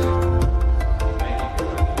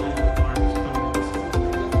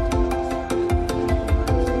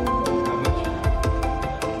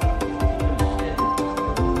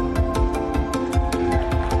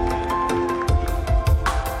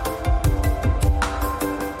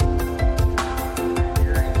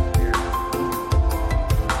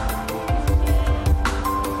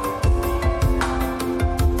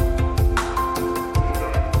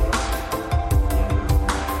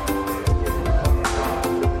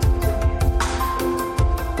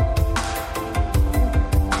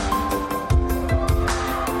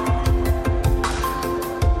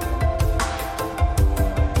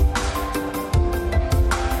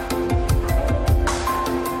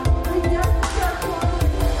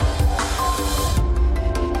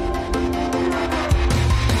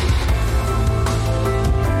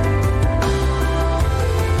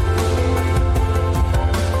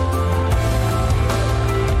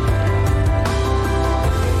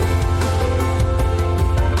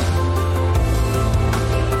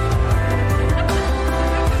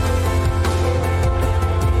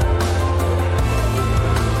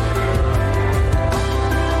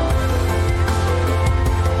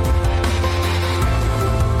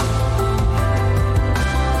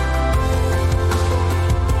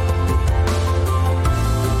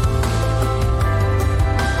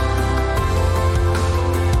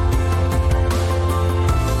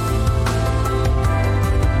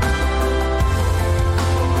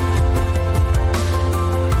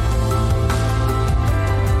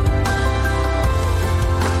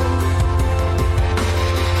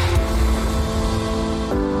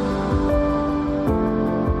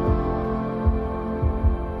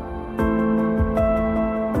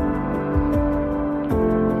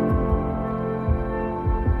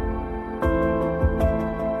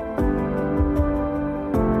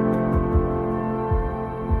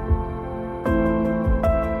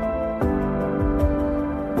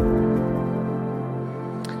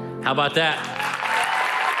 How about that?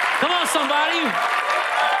 Come on, somebody.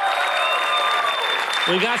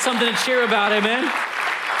 We got something to cheer about, amen?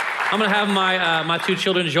 I'm going to have my two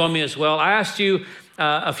children join me as well. I asked you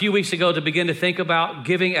a few weeks ago to begin to think about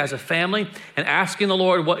giving as a family and asking the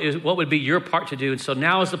Lord what would be your part to do. And so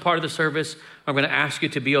now is the part of the service I'm going to ask you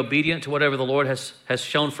to be obedient to whatever the Lord has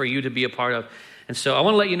shown for you to be a part of. And so I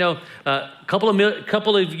want to let you know, a couple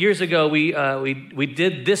of years ago, we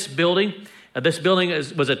did this building. This building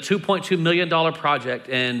was a $2.2 million project.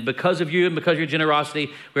 And because of you and because of your generosity,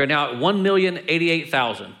 we are now at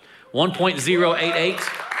 $1,088,000,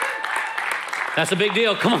 1.088. That's a big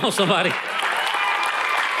deal. Come on, somebody.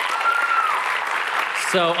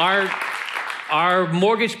 So our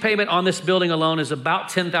mortgage payment on this building alone is about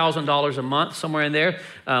 $10,000 a month, somewhere in there.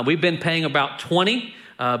 We've been paying about $20,000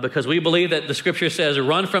 because we believe that the scripture says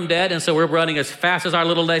run from debt. And so we're running as fast as our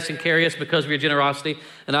little legs can carry us because of your generosity.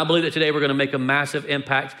 And I believe that today we're going to make a massive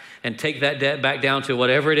impact and take that debt back down to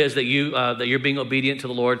whatever it is that you're being obedient to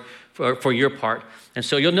the Lord for your part. And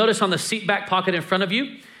so you'll notice on the seat back pocket in front of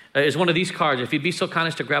you is one of these cards. If you'd be so kind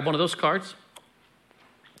as to grab one of those cards.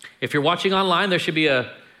 If you're watching online, there should be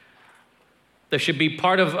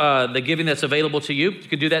part of the giving that's available to you. You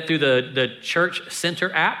can do that through the Church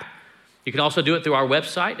Center app. You can also do it through our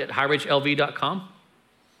website at highridgelv.com.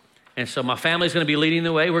 And so my family's going to be leading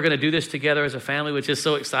the way. We're going to do this together as a family, which is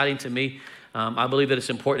so exciting to me. I believe that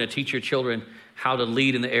it's important to teach your children how to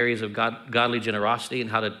lead in the areas of godly generosity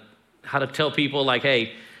and how to tell people like,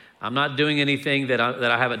 hey, I'm not doing anything that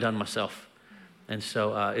I haven't done myself. And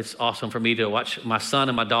so it's awesome for me to watch my son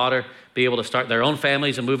and my daughter be able to start their own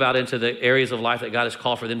families and move out into the areas of life that God has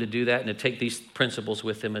called for them to do that and to take these principles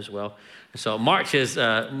with them as well. And so March is,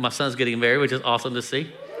 my son's getting married, which is awesome to see.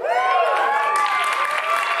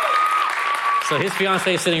 So his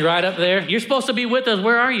fiance is sitting right up there. You're supposed to be with us.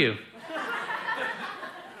 Where are you?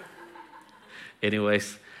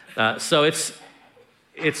 Anyways, so it's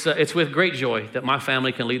with great joy that my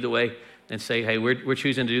family can lead the way and say, hey, we're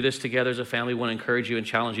choosing to do this together as a family. We want to encourage you and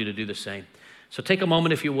challenge you to do the same. So take a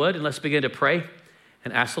moment, if you would, and let's begin to pray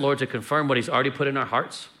and ask the Lord to confirm what he's already put in our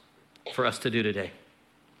hearts for us to do today.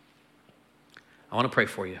 I want to pray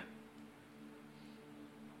for you.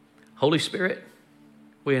 Holy Spirit,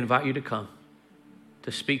 we invite you to come,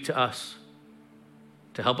 to speak to us,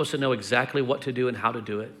 to help us to know exactly what to do and how to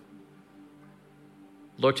do it.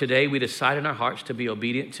 Lord, today we decide in our hearts to be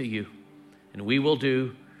obedient to you, and we will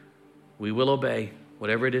obey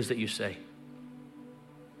whatever it is that you say.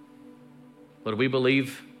 Lord, we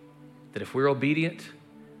believe that if we're obedient,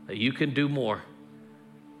 that you can do more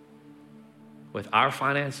with our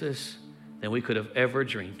finances than we could have ever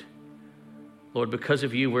dreamed. Lord, because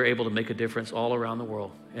of you, we're able to make a difference all around the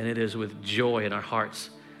world, and it is with joy in our hearts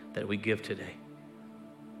that we give today.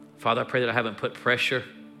 Father, I pray that I haven't put pressure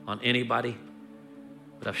on anybody,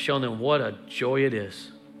 but I've shown them what a joy it is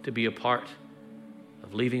to be a part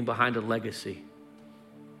of leaving behind a legacy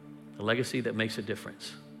that makes a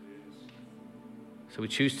difference. So we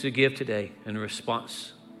choose to give today in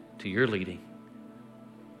response to your leading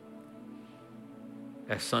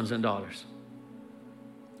as sons and daughters.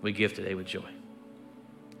 We give today with joy.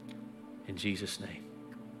 In Jesus' name,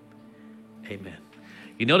 amen.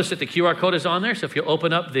 You notice that the QR code is on there, so if you'll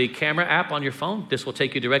open up the camera app on your phone, this will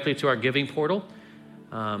take you directly to our giving portal.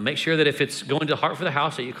 Make sure that if it's going to Heart for the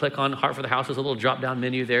House, that you click on Heart for the House. There's a little drop-down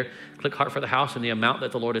menu there. Click Heart for the House and the amount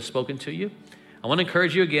that the Lord has spoken to you. I want to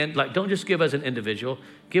encourage you again, don't just give as an individual.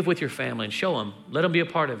 Give with your family and show them. Let them be a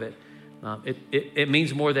part of it. It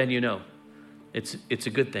means more than you know. It's a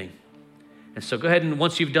good thing. And so go ahead and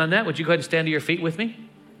once you've done that, would you go ahead and stand to your feet with me?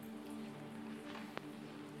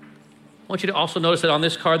 I want you to also notice that on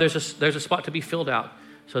this card, there's a spot to be filled out.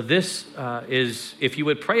 So this is, if you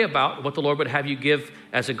would pray about what the Lord would have you give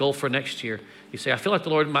as a goal for next year. You say, I feel like the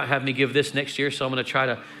Lord might have me give this next year, so I'm going to try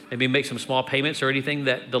to maybe make some small payments or anything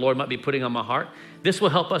that the Lord might be putting on my heart. This will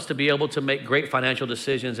help us to be able to make great financial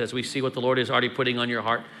decisions as we see what the Lord is already putting on your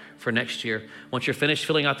heart for next year. Once you're finished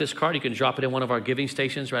filling out this card, you can drop it in one of our giving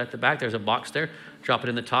stations right at the back. There's a box there. Drop it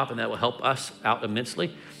in the top, and that will help us out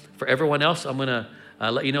immensely. For everyone else, I'm going to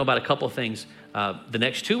let you know about a couple of things. The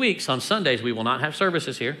next 2 weeks on Sundays, we will not have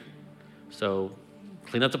services here. So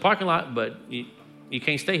clean up the parking lot, but you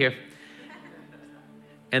can't stay here.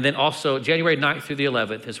 And then also January 9th through the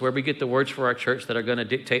 11th is where we get the words for our church that are going to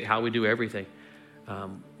dictate how we do everything.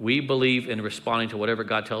 We believe in responding to whatever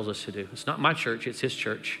God tells us to do. It's not my church, it's his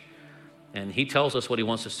church. And he tells us what he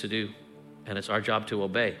wants us to do, and it's our job to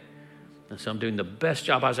obey. And so I'm doing the best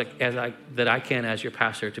job that I can as your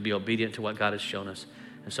pastor to be obedient to what God has shown us.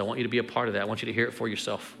 And so I want you to be a part of that. I want you to hear it for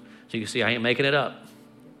yourself. So you can see I ain't making it up.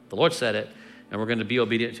 The Lord said it, and we're going to be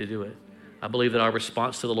obedient to do it. I believe that our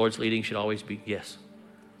response to the Lord's leading should always be, yes,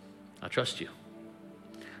 I trust you.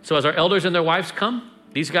 So as our elders and their wives come,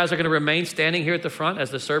 these guys are going to remain standing here at the front as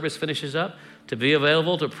the service finishes up to be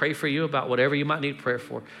available to pray for you about whatever you might need prayer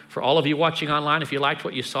for. For all of you watching online, if you liked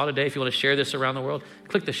what you saw today, if you want to share this around the world,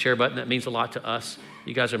 click the share button. That means a lot to us.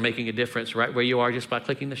 You guys are making a difference right where you are just by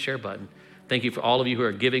clicking the share button. Thank you for all of you who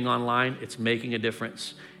are giving online. It's making a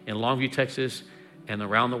difference in Longview, Texas, and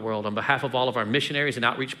around the world. On behalf of all of our missionaries and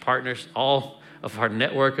outreach partners, all of our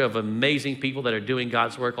network of amazing people that are doing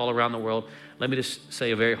God's work all around the world, let me just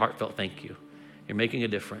say a very heartfelt thank you. You're making a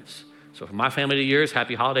difference. So from my family to yours,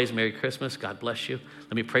 happy holidays, Merry Christmas. God bless you.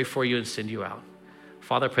 Let me pray for you and send you out.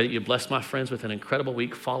 Father, I pray that you bless my friends with an incredible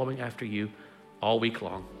week following after you all week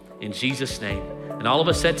long. In Jesus' name. And all of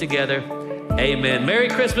us said together, amen. Merry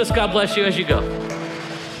Christmas. God bless you as you go.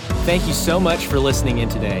 Thank you so much for listening in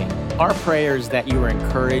today. Our prayer is that you are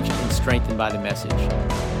encouraged and strengthened by the message.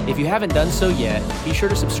 If you haven't done so yet, be sure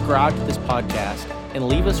to subscribe to this podcast and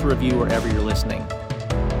leave us a review wherever you're listening.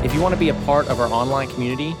 If you want to be a part of our online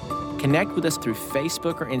community, connect with us through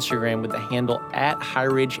Facebook or Instagram with the handle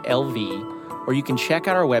 @HighRidgeLV, or you can check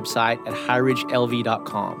out our website at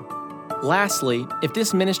highridgelv.com. Lastly, if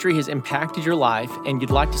this ministry has impacted your life and you'd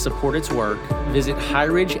like to support its work, visit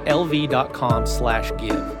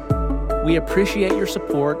highridgelv.com/give. We appreciate your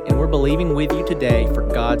support, and we're believing with you today for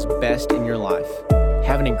God's best in your life.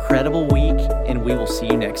 Have an incredible week, and we will see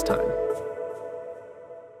you next time.